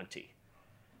 2020.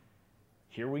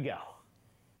 Here we go.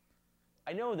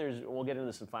 I know we'll get into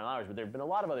this in final hours, but there have been a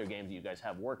lot of other games that you guys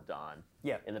have worked on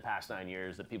in the past 9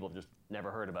 years that people have just never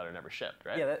heard about or never shipped,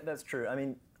 right? Yeah, that's true. I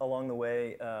mean, along the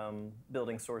way,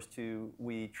 building Source 2,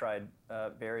 we tried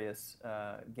various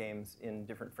games in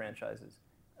different franchises.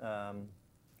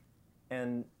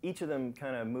 And each of them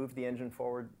kind of moved the engine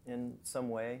forward in some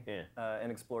way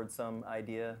and explored some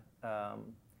idea.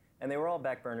 And they were all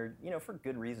backburnered, for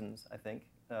good reasons, I think.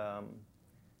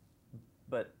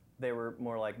 But they were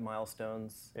more like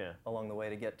milestones along the way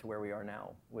to get to where we are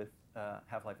now with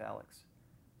Half-Life Alyx.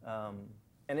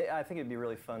 And I think it'd be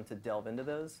really fun to delve into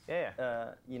those.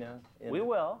 We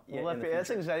will. I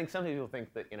think some people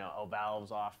think that,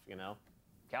 Valve's off,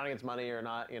 counting its money or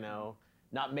not,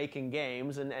 not making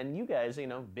games. And you guys,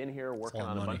 been here working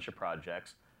on a bunch of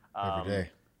projects. Every day.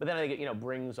 But then I think it,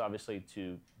 brings obviously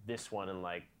to this one and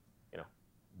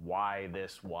why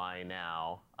this, why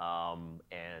now?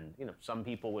 And some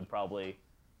people would probably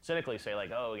cynically say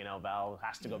Valve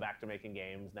has to go back to making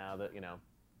games now that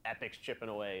Epic's chipping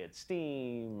away at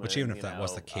Steam. Which even if that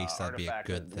was the case, that'd be a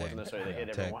good thing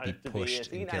to be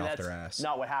pushed and get off their ass.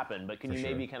 Not what happened, but can you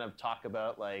maybe kind of talk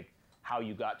about how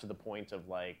you got to the point of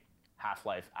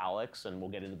Half-Life Alyx, and we'll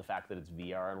get into the fact that it's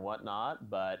VR and whatnot,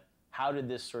 but how did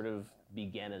this sort of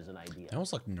begin as an idea? I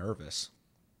almost nervous.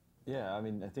 Yeah, I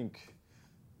mean, I think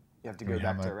you have to go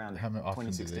back to around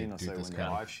 2016 or so when the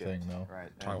Vive shipped.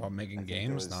 Right? Talk about making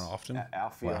games, not often.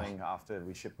 Our feeling after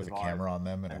we shipped with the a camera on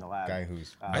them and a guy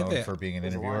who's known for being an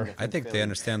interviewer. I think they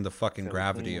understand the fucking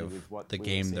gravity of the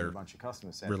game they're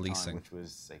releasing. Which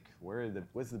was where's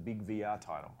the big VR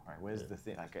title? Right? Where's the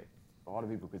thing? A lot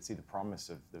of people could see the promise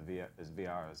of the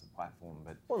VR as a platform,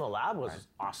 but the lab was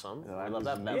awesome. I love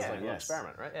that. That was an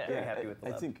experiment, right? Yeah, very happy with the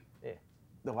lab. I think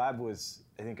the lab was,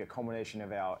 a combination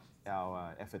of our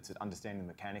efforts at understanding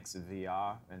the mechanics of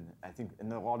VR, and I think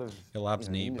in a lot of the lab's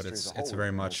neat, but it's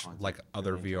very much like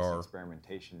other VR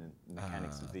experimentation and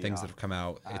mechanics of VR. Things that have come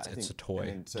out. It's a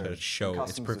toy to show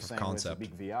its proof of concept.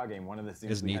 It's a big VR game. One of the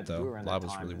things it's we neat had to do though. around Lab that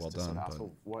was time really well is to sort done, of ask, but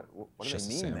what do they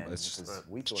mean then? Because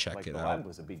we thought check it the out. lab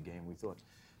was a big game. We thought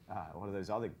a lot of those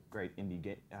other great indie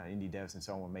devs and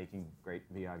so on were making great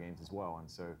VR games as well, and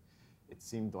so it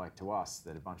seemed like to us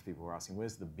that a bunch of people were asking,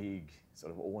 where's the big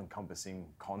sort of all-encompassing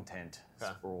content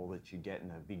for all that you get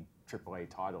in a big AAA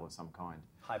title of some kind?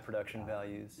 High production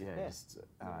values.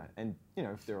 And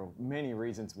if there are many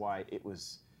reasons why it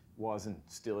was and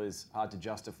still is hard to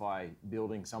justify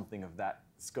building something of that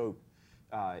scope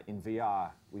in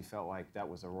VR, we felt like that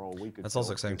was a role we could. That's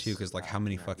also exciting too, because how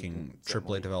many fucking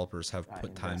AAA developers have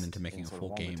put time into making a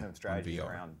full game on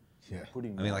VR?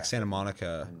 I mean, Santa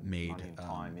Monica made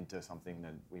time into something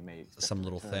that we made some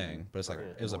little thing, but it's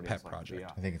it was a pet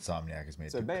project. I think Insomniac has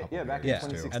made back in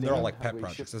 2016, and they're all pet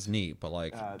projects. It's neat, but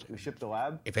we shipped the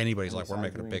lab. If anybody's we're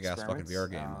making a big ass fucking VR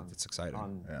game, it's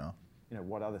exciting.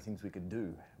 What other things we could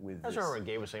do with. I remember when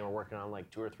Gabe was saying we're working on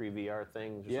 2 or 3 VR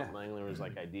things or something. There was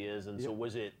ideas, and so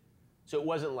was it. So it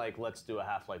wasn't let's do a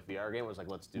Half-Life VR game. It was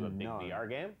let's do a big VR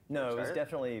game. No, it was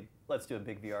definitely let's do a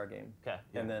big VR game. Okay.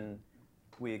 And then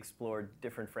we explored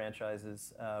different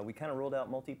franchises. We kind of ruled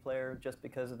out multiplayer just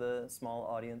because of the small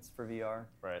audience for VR.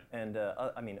 Right. And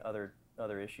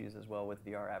other issues as well with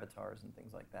VR avatars and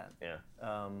things like that. Yeah.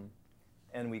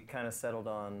 And we kind of settled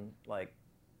on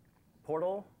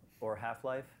Portal or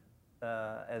Half-Life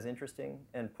as interesting.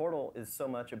 And Portal is so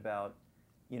much about,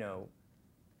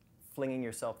 flinging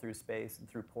yourself through space and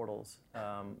through portals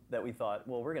that we thought,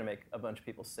 well, we're going to make a bunch of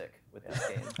people sick with this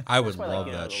game. I would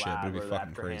love that shit. It'd be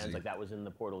fucking crazy. That was in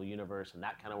the Portal universe, and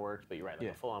that kind of worked. But you're right,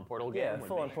 a full-on Portal game. Yeah, a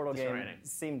full-on Portal game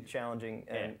seemed challenging,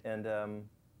 and then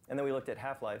we looked at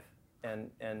Half-Life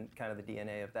and kind of the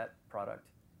DNA of that product,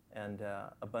 and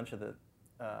a bunch of the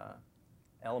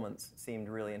elements seemed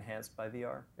really enhanced by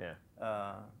VR. Yeah.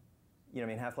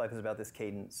 Half-Life is about this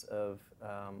cadence of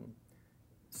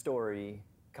story,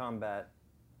 combat,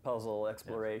 puzzle,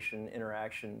 exploration,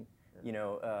 interaction,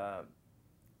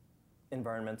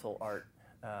 environmental art,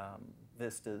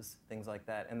 vistas, things like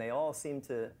that. And they all seem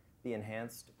to be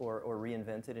enhanced or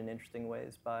reinvented in interesting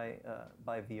ways by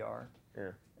VR.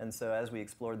 Yeah. And so as we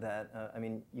explored that,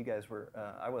 you guys were,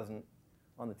 I wasn't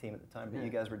on the team at the time, but you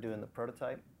guys were doing the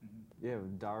prototype. Yeah,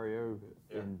 with Dario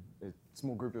and a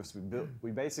small group of us, we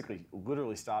basically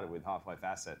literally started with Half-Life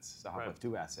assets, so Half-Life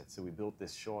 2 assets. So we built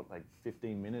this short, like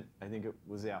 15-minute, I think it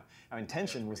was our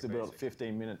intention was to build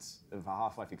 15 minutes of a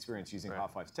Half-Life experience using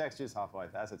Half-Life textures,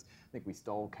 Half-Life assets. I think we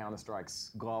stole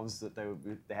Counter-Strike's gloves that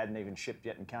they hadn't even shipped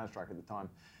yet in Counter-Strike at the time.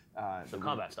 The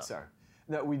combat stuff. So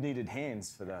that we needed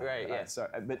hands for that. Right, yeah.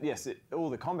 But yes,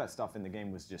 all the combat stuff in the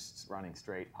game was just running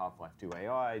straight Half-Life 2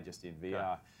 AI, just in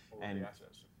VR. All the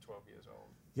assets, 12 years old.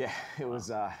 Yeah, it was.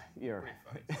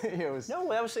 It was. No,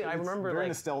 that was. I remember very like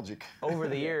nostalgic. Over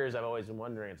the years, I've always been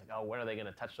wondering. It's like, oh, when are they going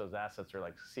to touch those assets? Or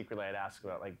like secretly, I'd ask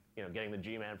about like getting the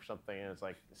G-Man for something, and it's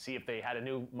like see if they had a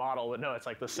new model. But no, it's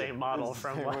like the same model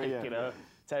from like I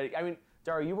mean,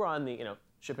 Dario, you were on the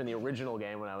shipping the original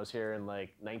game when I was here in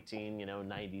like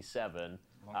 1997.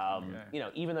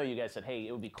 Even though you guys said, hey,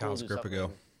 it would be cool to do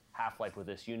something Half-Life with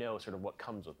this, sort of what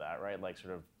comes with that, right? Like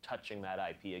sort of touching that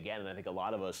IP again. And I think a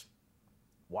lot of us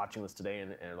watching this today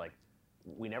and like,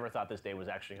 we never thought this day was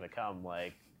actually going to come.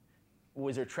 Like,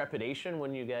 was there trepidation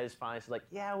when you guys finally said, like,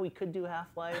 yeah, we could do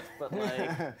Half-Life, but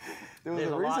like, there was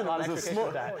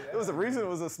a reason it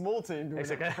was a small team doing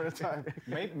it at a time.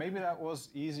 Maybe that was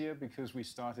easier because we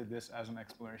started this as an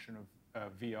exploration of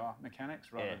VR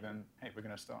mechanics rather than, hey, we're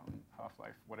going to start on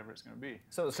Half-Life, whatever it's going to be.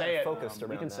 So it's kind of focused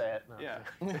around we can that. say it. No. Yeah.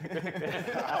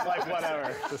 Half-Life,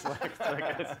 whatever. Just like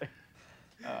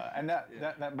and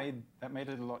that made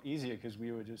it a lot easier because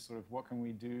we were just sort of, what can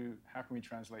we do? How can we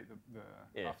translate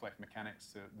the Half-Life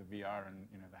mechanics to the VR and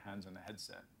the hands on the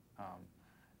headset?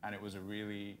 And it was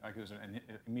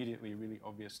immediately really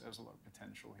obvious there's a lot of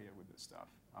potential here with this stuff.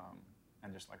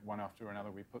 And just like one after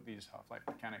another, we put these Half-Life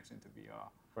mechanics into VR.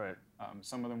 Right.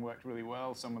 Some of them worked really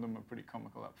well. Some of them were pretty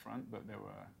comical up front, but there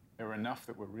were enough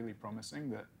that were really promising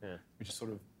that we just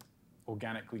sort of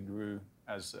organically grew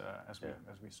as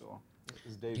we saw.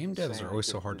 Game devs are always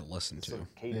so hard to listen to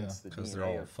because they're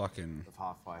all fucking of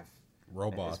Half-Life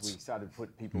robots. As we started to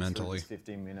put people mentally through this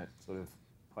 15-minute sort of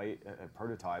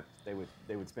prototype, they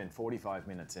would spend 45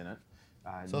 minutes in it.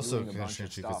 It's also interesting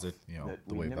because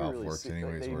the way Valve works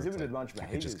anyways, where it's like, you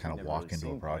can just kind of walk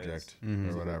into a project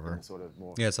or whatever.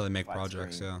 Yeah, that's how they make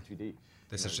projects,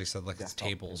 They essentially said like it's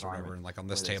tables or whatever, and like on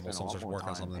this table, someone starts working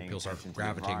on something, and people start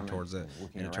gravitating towards it,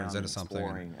 and it turns into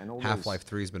something. And Half-Life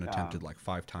 3 has been attempted like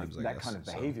 5 times, I guess. That kind of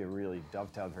behavior really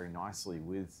dovetailed very nicely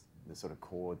with the sort of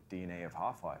core DNA of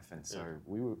Half-Life, and so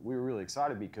we were really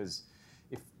excited because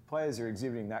if players are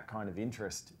exhibiting that kind of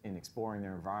interest in exploring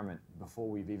their environment before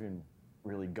we've even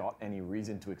really got any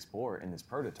reason to explore it in this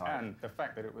prototype. And the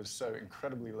fact that it was so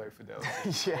incredibly low fidelity.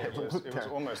 It was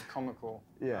almost comical.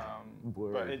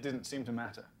 But it didn't seem to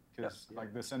matter because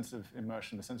like the sense of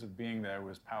immersion, the sense of being there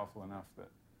was powerful enough that.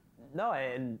 No,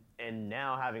 and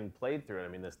now having played through it, I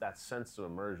mean, that sense of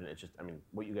immersion, it's just, I mean,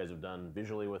 what you guys have done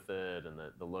visually with it and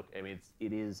the look, I mean,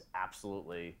 it is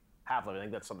absolutely Half-Life. I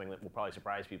think that's something that will probably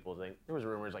surprise people. I think there was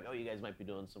rumors like, oh, you guys might be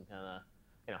doing some kind of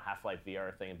Half-Life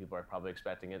VR thing, and people are probably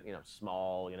expecting it,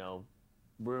 small,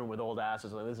 room with old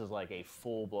assets. This is like a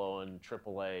full-blown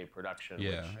AAA production.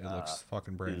 Yeah, which, it looks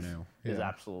fucking brand new. Is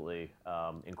absolutely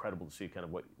incredible to see kind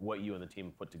of what you and the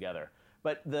team put together.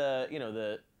 But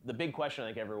the big question I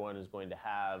think everyone is going to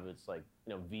have, it's like,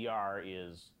 VR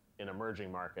is an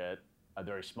emerging market. A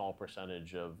very small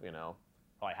percentage of,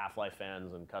 probably Half-Life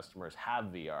fans and customers have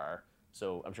VR.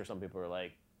 So I'm sure some people are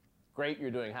like, great,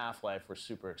 you're doing Half-Life. We're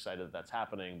super excited that that's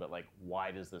happening, but like, why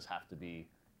does this have to be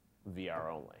VR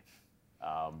only?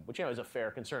 Which is a fair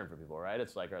concern for people, right?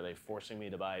 It's like, are they forcing me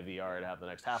to buy VR to have the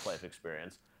next Half-Life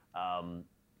experience?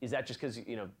 Is that just because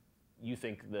you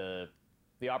think the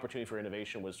opportunity for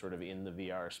innovation was sort of in the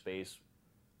VR space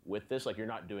with this? Like, you're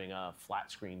not doing a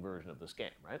flat screen version of this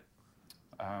game, right?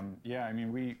 Yeah, I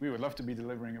mean, we would love to be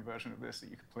delivering a version of this that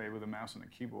you could play with a mouse and a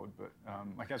keyboard, but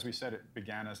like as we said, it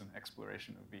began as an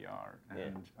exploration of VR,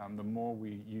 and the more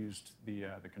we used the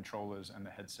controllers and the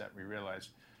headset, we realized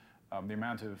the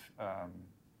amount of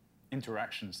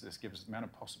interactions this gives, the amount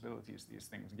of possibilities these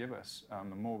things give us.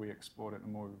 The more we explored it, the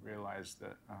more we realized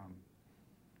that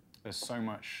there's so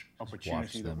much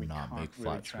opportunity that we can't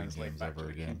really translate back to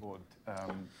a keyboard.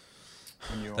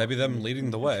 That'd be them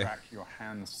leading the way, your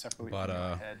hands separately but from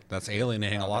your head, that's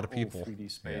alienating a lot of people. All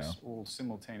 3D space, all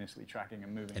simultaneously tracking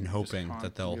and moving, and hoping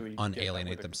that they'll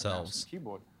unalienate themselves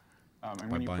keyboard. And by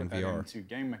when you buying put that VR. into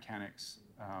game mechanics,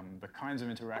 the kinds of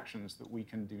interactions that we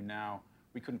can do now,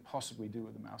 we couldn't possibly do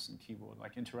with a mouse and keyboard.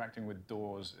 Like interacting with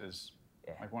doors is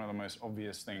like one of the most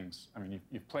obvious things. I mean,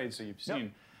 you've played, so you've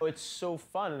seen. No, it's so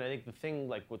fun, and I think the thing,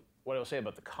 like with what I'll say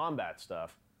about the combat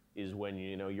stuff, is when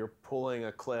you're pulling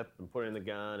a clip and putting the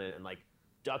gun and like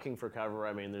ducking for cover.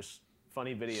 I mean, there's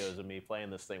funny videos of me playing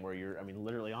this thing where you're, I mean,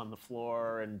 literally on the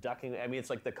floor and ducking. I mean, it's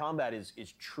like the combat is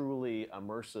truly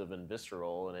immersive and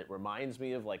visceral, and it reminds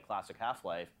me of like classic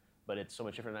Half-Life, but it's so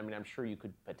much different. I mean, I'm sure you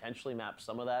could potentially map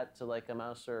some of that to like a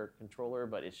mouse or controller,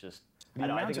 but it's just, the I don't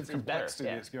know, I amount think of it's better. complexity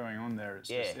that's going on there,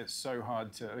 it's so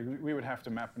hard to, we would have to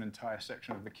map an entire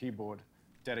section of the keyboard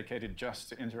dedicated just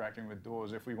to interacting with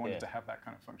doors if we wanted to have that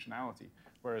kind of functionality.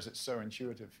 Whereas it's so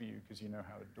intuitive for you because you know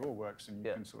how the door works and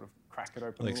you can sort of crack it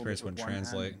open. The experience wouldn't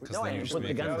translate because then you're just put the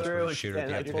making gun a through shooter. and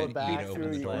You have to pull it back eat through,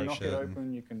 open the you door can and knock shit. it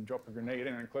open, you can drop a grenade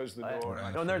in and close the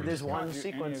door. No, there's one Can't do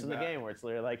sequence any in the of that. game where it's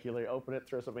literally like you literally open it,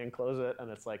 throw something, and close it, and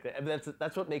it's like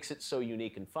that's what makes it so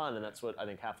unique and fun, and that's what I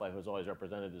think Half-Life has always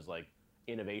represented is like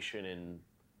innovation in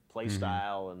play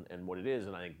style and what it is,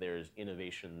 and I think there's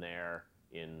innovation there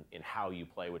in how you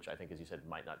play, which I think, as you said,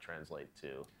 might not translate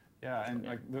to. Yeah, and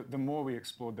like the more we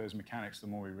explored those mechanics, the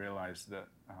more we realized that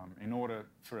in order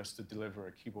for us to deliver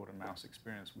a keyboard and mouse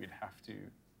experience, we'd have to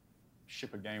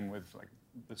ship a game with like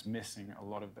that's missing a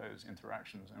lot of those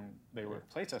interactions, and they were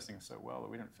playtesting so well that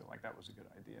we didn't feel like that was a good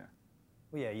idea.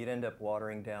 Well, yeah, you'd end up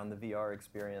watering down the VR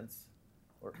experience,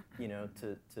 or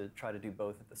to try to do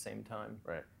both at the same time.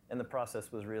 Right. And the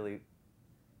process was really,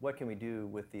 what can we do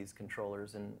with these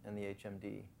controllers and the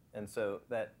HMD? And so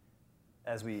that,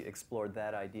 as we explored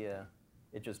that idea,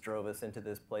 it just drove us into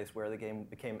this place where the game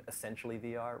became essentially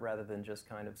VR rather than just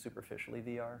kind of superficially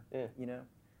VR. Yeah.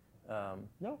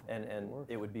 And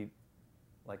it would be,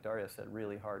 like Dario said,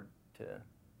 really hard to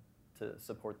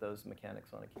support those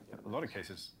mechanics on a keyboard. In a lot of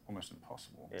cases, almost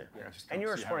impossible. Yeah. I just And can't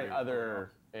you're see how supporting they would pull it other, off.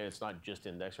 and it's not just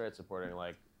Index, right? It's supporting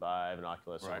like Vive and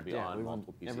Oculus and beyond, we want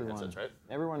multiple PC headsets, right?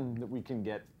 Everyone that we can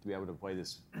get to be able to play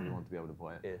this, we want to be able to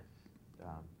play it.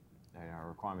 And our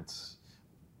requirements,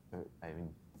 I mean,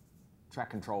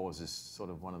 track controllers is sort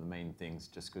of one of the main things,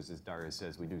 just because, as Dario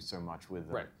says, we do so much with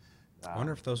them. Right. I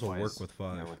wonder if those will work with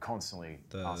Vive. We're constantly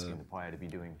asking the player to be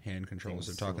doing hand controls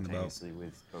they're things talking about simultaneously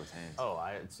with both hands. Oh,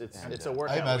 it's a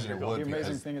workout. I imagine it would. The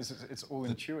amazing thing is it's all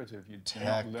intuitive. You're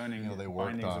not learning they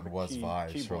worked bindings on of a was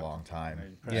Vives for a keyboard. long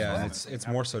time. Yeah, and it's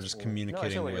more so just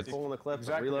communicating with. Pulling the clip,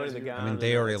 Exactly. reloading the gun. I mean,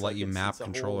 they already it's let like you map it's a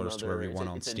whole controllers to wherever you other- want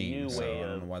on it's a Steam, new so I way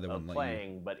don't know why they of wouldn't let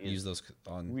playing, you but use is those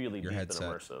on really your deep and headset,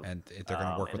 immersive. and they're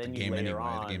going to work with the and then game you anyway.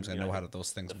 layer The on, game's going to know how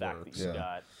those things the fact work. that you've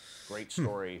got great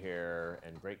story here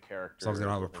and great characters. As long as they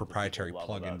don't have a and things that proprietary people love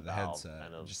plug about into the Valve headset,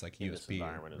 kind of just like in this USB,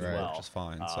 environment as right, well. which is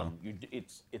fine. So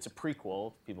It's a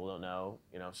prequel. People don't know,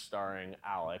 starring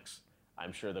Alex.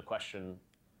 I'm sure the question,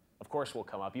 of course, will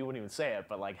come up. You wouldn't even say it,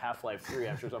 but like Half-Life 3,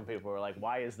 I'm sure some people are like,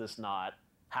 why is this not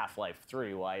Half-Life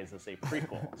 3? Why is this a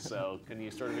prequel? So can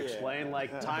you sort of explain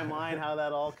like timeline, how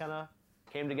that all kind of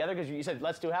came together? Because you said,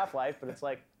 let's do Half-Life, but it's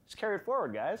like, just carry it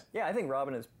forward, guys. Yeah, I think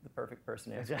Robin is the perfect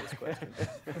person to answer this question.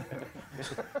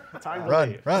 Time to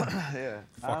Run. Yeah.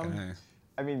 fucking A.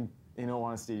 I mean, in all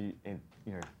honesty,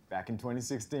 back in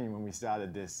 2016 when we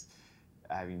started this,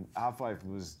 I mean, Half-Life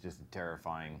was just a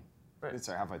terrifying.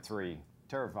 Sorry, Half-Life 3,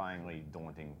 terrifyingly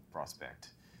daunting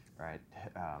prospect, right?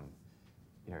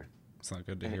 It's not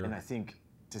good to hear. And I think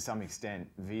to some extent,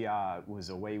 VR was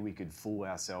a way we could fool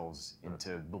ourselves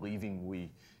into believing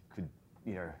we could,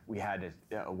 we had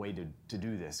a way to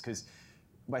do this. Because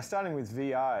by starting with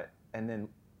VR and then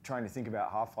trying to think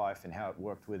about Half-Life and how it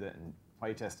worked with it and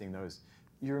playtesting those,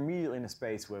 you're immediately in a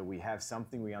space where we have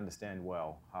something we understand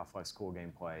well, Half-Life's core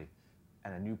gameplay,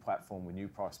 and a new platform with new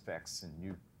prospects and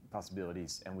new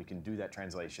possibilities, and we can do that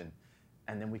translation,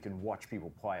 and then we can watch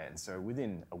people play it. And so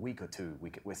within a week or two,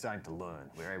 we're starting to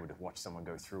learn. We're able to watch someone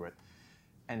go through it.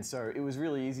 And so it was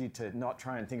really easy to not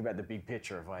try and think about the big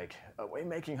picture of like, we're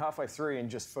making Half-Life 3 and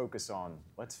just focus on,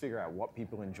 let's figure out what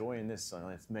people enjoy in this, and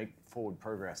let's make forward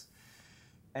progress.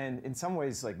 And in some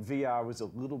ways, like VR was a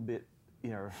little bit,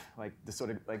 like the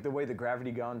sort of like the way the gravity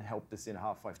gun helped us in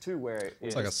Half-Life 2, where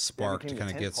it's like a spark to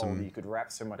kind of get some. You could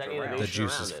wrap so much that around. The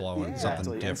juices flowing,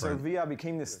 something different. And so VR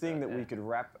became this thing that we could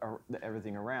wrap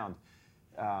everything around.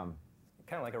 Kind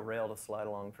of like a rail to slide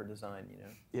along for design,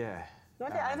 Yeah. No,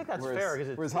 I think that's fair.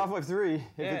 Whereas Half-Life 3, if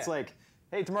it's like,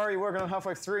 hey, tomorrow you're working on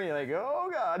Half-Life 3, you're like,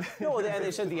 oh God. No, and they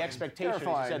said the expectation. You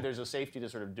Terrifying. said there's a safety to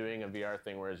sort of doing a VR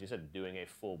thing, whereas you said doing a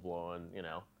full-blown,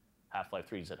 Half-Life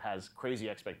 3 that has crazy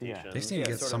expectations. They just need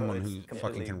to get someone who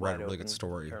fucking can write a really good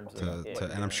story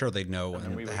and I'm sure they know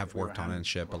and have worked on it and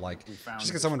shit, but like,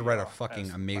 just get someone to write a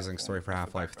fucking amazing story for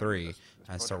Half-Life 3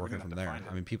 and start working from there.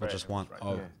 I mean, people just want,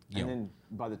 and then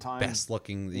by the time, best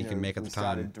looking that you can make at the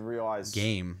time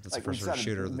game that's a first-person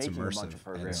shooter that's immersive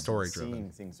and story-driven.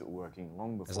 Things that were working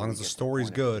long before As long as the story's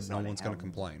good, no one's going to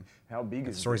complain. How big If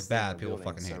is the story's this thing bad, we're people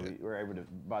building? fucking hate it. We're able to,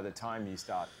 by the time you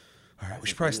start All right, we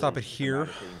should probably stop it here.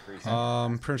 Pretty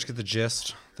much get the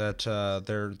gist that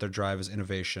their drive is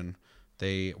innovation.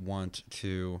 They want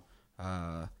to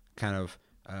kind of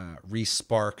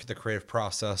re-spark the creative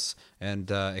process,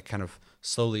 and it kind of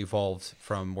slowly evolved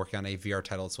from working on a VR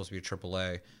title that's supposed to be a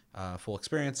AAA full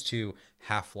experience to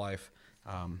Half-Life.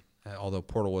 Although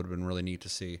Portal would have been really neat to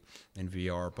see in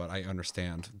VR, but I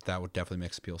understand that would definitely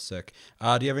make people sick.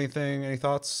 Do you have any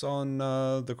thoughts on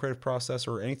the creative process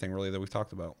or anything really that we've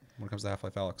talked about when it comes to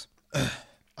Half-Life Alyx?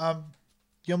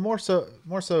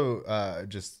 More so,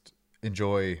 just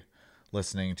enjoy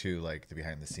listening to like the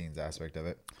behind the scenes aspect of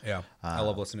it. Yeah, I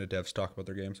love listening to devs talk about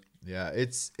their games. Yeah,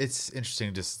 it's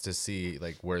interesting just to see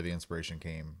like where the inspiration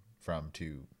came from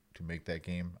to make that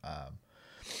game,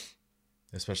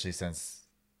 especially since,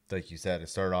 like you said, it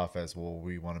started off as, well,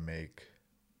 we want to make,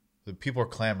 the people are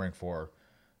clamoring for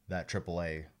that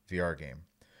AAA VR game.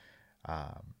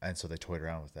 And so they toyed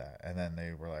around with that. And then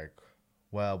they were like,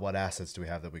 well, what assets do we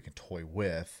have that we can toy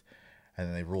with? And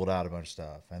then they ruled out a bunch of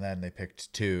stuff. And then they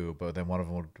picked 2, but then one of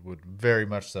them would very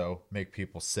much so make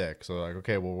people sick. So they're like,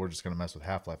 okay, well, we're just going to mess with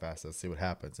Half-Life assets, see what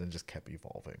happens. And it just kept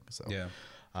evolving. So yeah,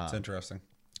 it's interesting.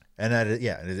 And that, it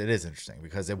is interesting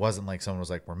because it wasn't like someone was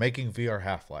like, we're making VR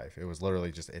Half-Life. It was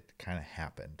literally just, it kind of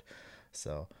happened.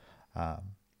 So I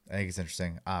think it's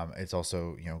interesting. It's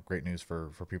also, great news for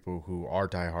people who are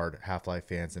diehard Half-Life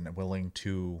fans and willing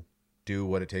to do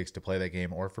what it takes to play that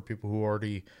game, or for people who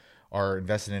already are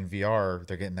invested in VR,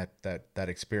 they're getting that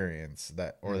experience,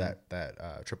 that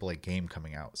AAA game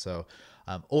coming out. So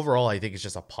overall, I think it's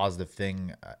just a positive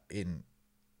thing in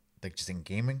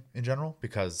gaming in general,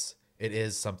 because it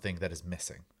is something that is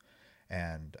missing,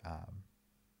 and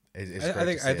I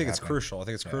think it's crucial. I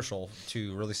think it's crucial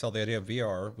to really sell the idea of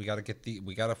VR. We got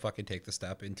to fucking take the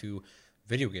step into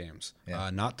video games,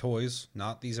 not toys,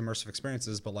 not these immersive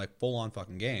experiences, but like full on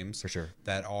fucking games for sure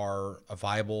that are a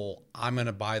viable. I'm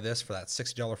gonna buy this for that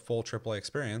 $60 full AAA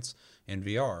experience in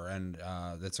VR, and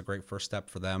that's a great first step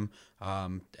for them,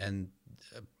 and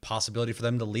possibility for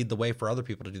them to lead the way for other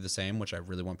people to do the same, which I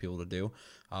really want people to do.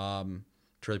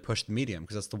 To really push the medium,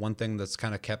 because that's the one thing that's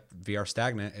kind of kept VR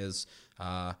stagnant is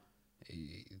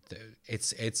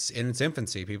it's in its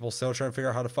infancy. People still trying to figure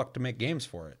out how to make games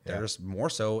for it. They're just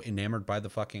more so enamored by the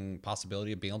fucking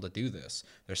possibility of being able to do this.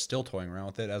 They're still toying around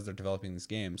with it as they're developing these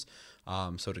games.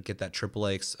 So to get that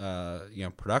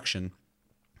AAA production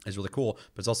is really cool,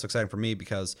 but it's also exciting for me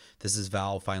because this is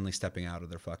Valve finally stepping out of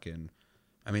their fucking.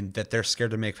 I mean, that they're scared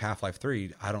to make Half-Life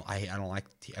 3. I don't like.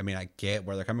 I mean, I get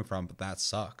where they're coming from, but that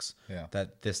sucks. Yeah.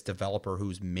 That this developer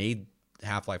who's made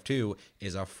Half-Life 2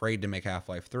 is afraid to make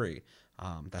Half-Life 3.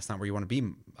 That's not where you want to be.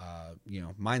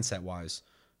 Mindset wise,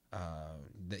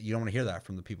 that you don't want to hear that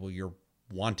from the people you're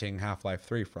wanting Half-Life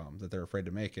 3 from. That they're afraid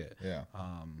to make it. Yeah.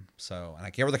 So, and I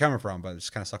get where they're coming from, but it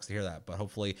just kind of sucks to hear that. But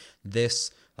hopefully,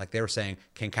 this, like they were saying,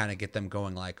 can kind of get them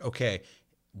going. Like, okay,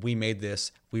 we made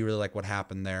this. We really like what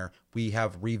happened there. We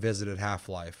have revisited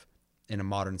Half-Life in a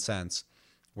modern sense.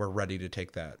 We're ready to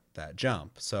take that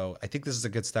jump. So I think this is a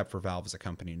good step for Valve as a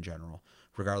company in general,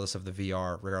 regardless of the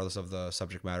VR, regardless of the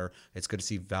subject matter. It's good to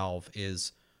see Valve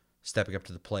is stepping up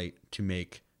to the plate to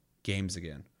make games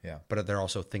again. Yeah. But they're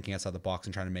also thinking outside the box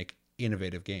and trying to make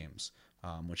innovative games,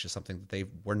 which is something that they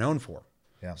were known for.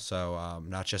 Yeah. So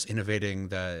not just innovating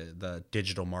the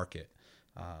digital market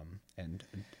and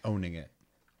owning it.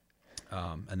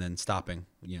 And then stopping,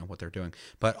 what they're doing.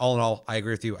 But all in all, I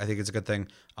agree with you. I think it's a good thing.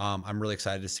 I'm really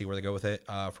excited to see where they go with it.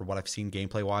 For what I've seen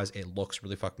gameplay-wise, it looks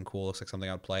really fucking cool. It looks like something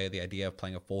I'd play. The idea of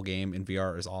playing a full game in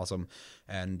VR is awesome.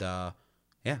 And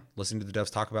listening to the devs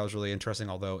talk about it was really interesting,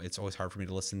 although it's always hard for me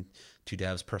to listen to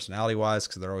devs personality-wise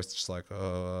because they're always just like,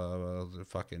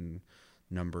 fucking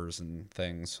numbers and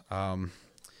things.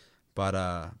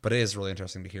 But it is really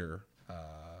interesting to hear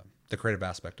the creative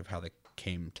aspect of how they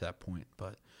came to that point.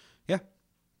 But yeah,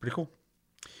 pretty cool.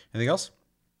 Anything else?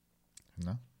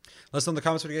 No. Let us know in the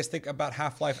comments what you guys think about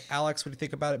Half-Life Alyx. What do you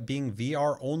think about it being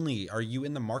VR only? Are you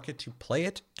in the market to play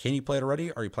it? Can you play it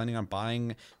already? Are you planning on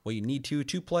buying what you need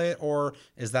to play it? Or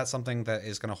is that something that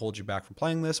is going to hold you back from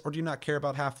playing this? Or do you not care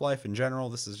about Half-Life in general?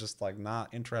 This is just like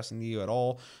not interesting to you at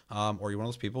all. Or you're one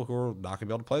of those people who are not going to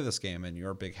be able to play this game and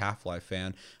you're a big Half-Life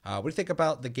fan. What do you think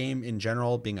about the game in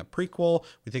general being a prequel? What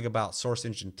do you think about Source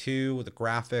Engine 2, the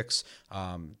graphics?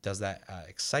 Does that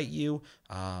excite you?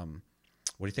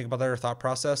 What do you think about their thought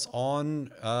process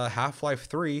on Half-Life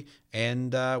 3?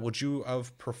 And would you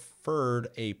have preferred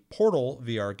a Portal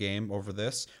VR game over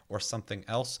this or something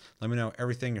else? Let me know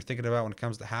everything you're thinking about when it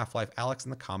comes to Half-Life Alyx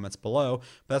in the comments below.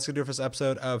 But that's going to do it for this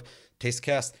episode of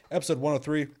TasteCast, episode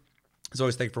 103. As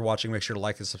always, thank you for watching. Make sure to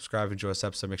like and subscribe. Enjoy this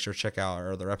episode. Make sure to check out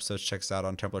our other episodes. Check us out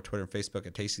on Tumblr, Twitter, and Facebook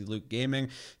at Tasty Loot Gaming.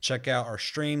 Check out our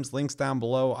streams. Links down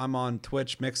below. I'm on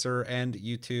Twitch, Mixer, and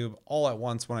YouTube all at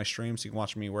once when I stream, so you can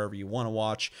watch me wherever you want to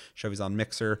watch. Chevy's on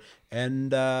Mixer.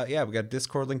 And yeah, we got a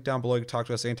Discord link down below. You can talk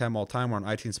to us anytime, all the time. We're on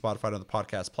iTunes, Spotify, and other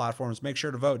podcast platforms. Make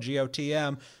sure to vote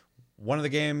GOTM. One of the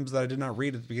games that I did not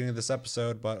read at the beginning of this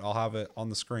episode, but I'll have it on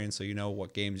the screen so you know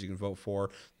what games you can vote for.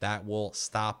 That will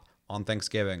stop on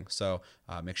Thanksgiving. So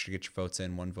make sure to get your votes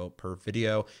in, 1 vote per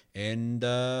video. And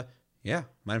yeah,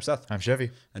 my name's Seth. I'm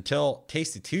Chevy. Until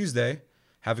Tasty Tuesday,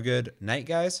 have a good night,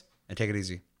 guys, and take it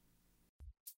easy.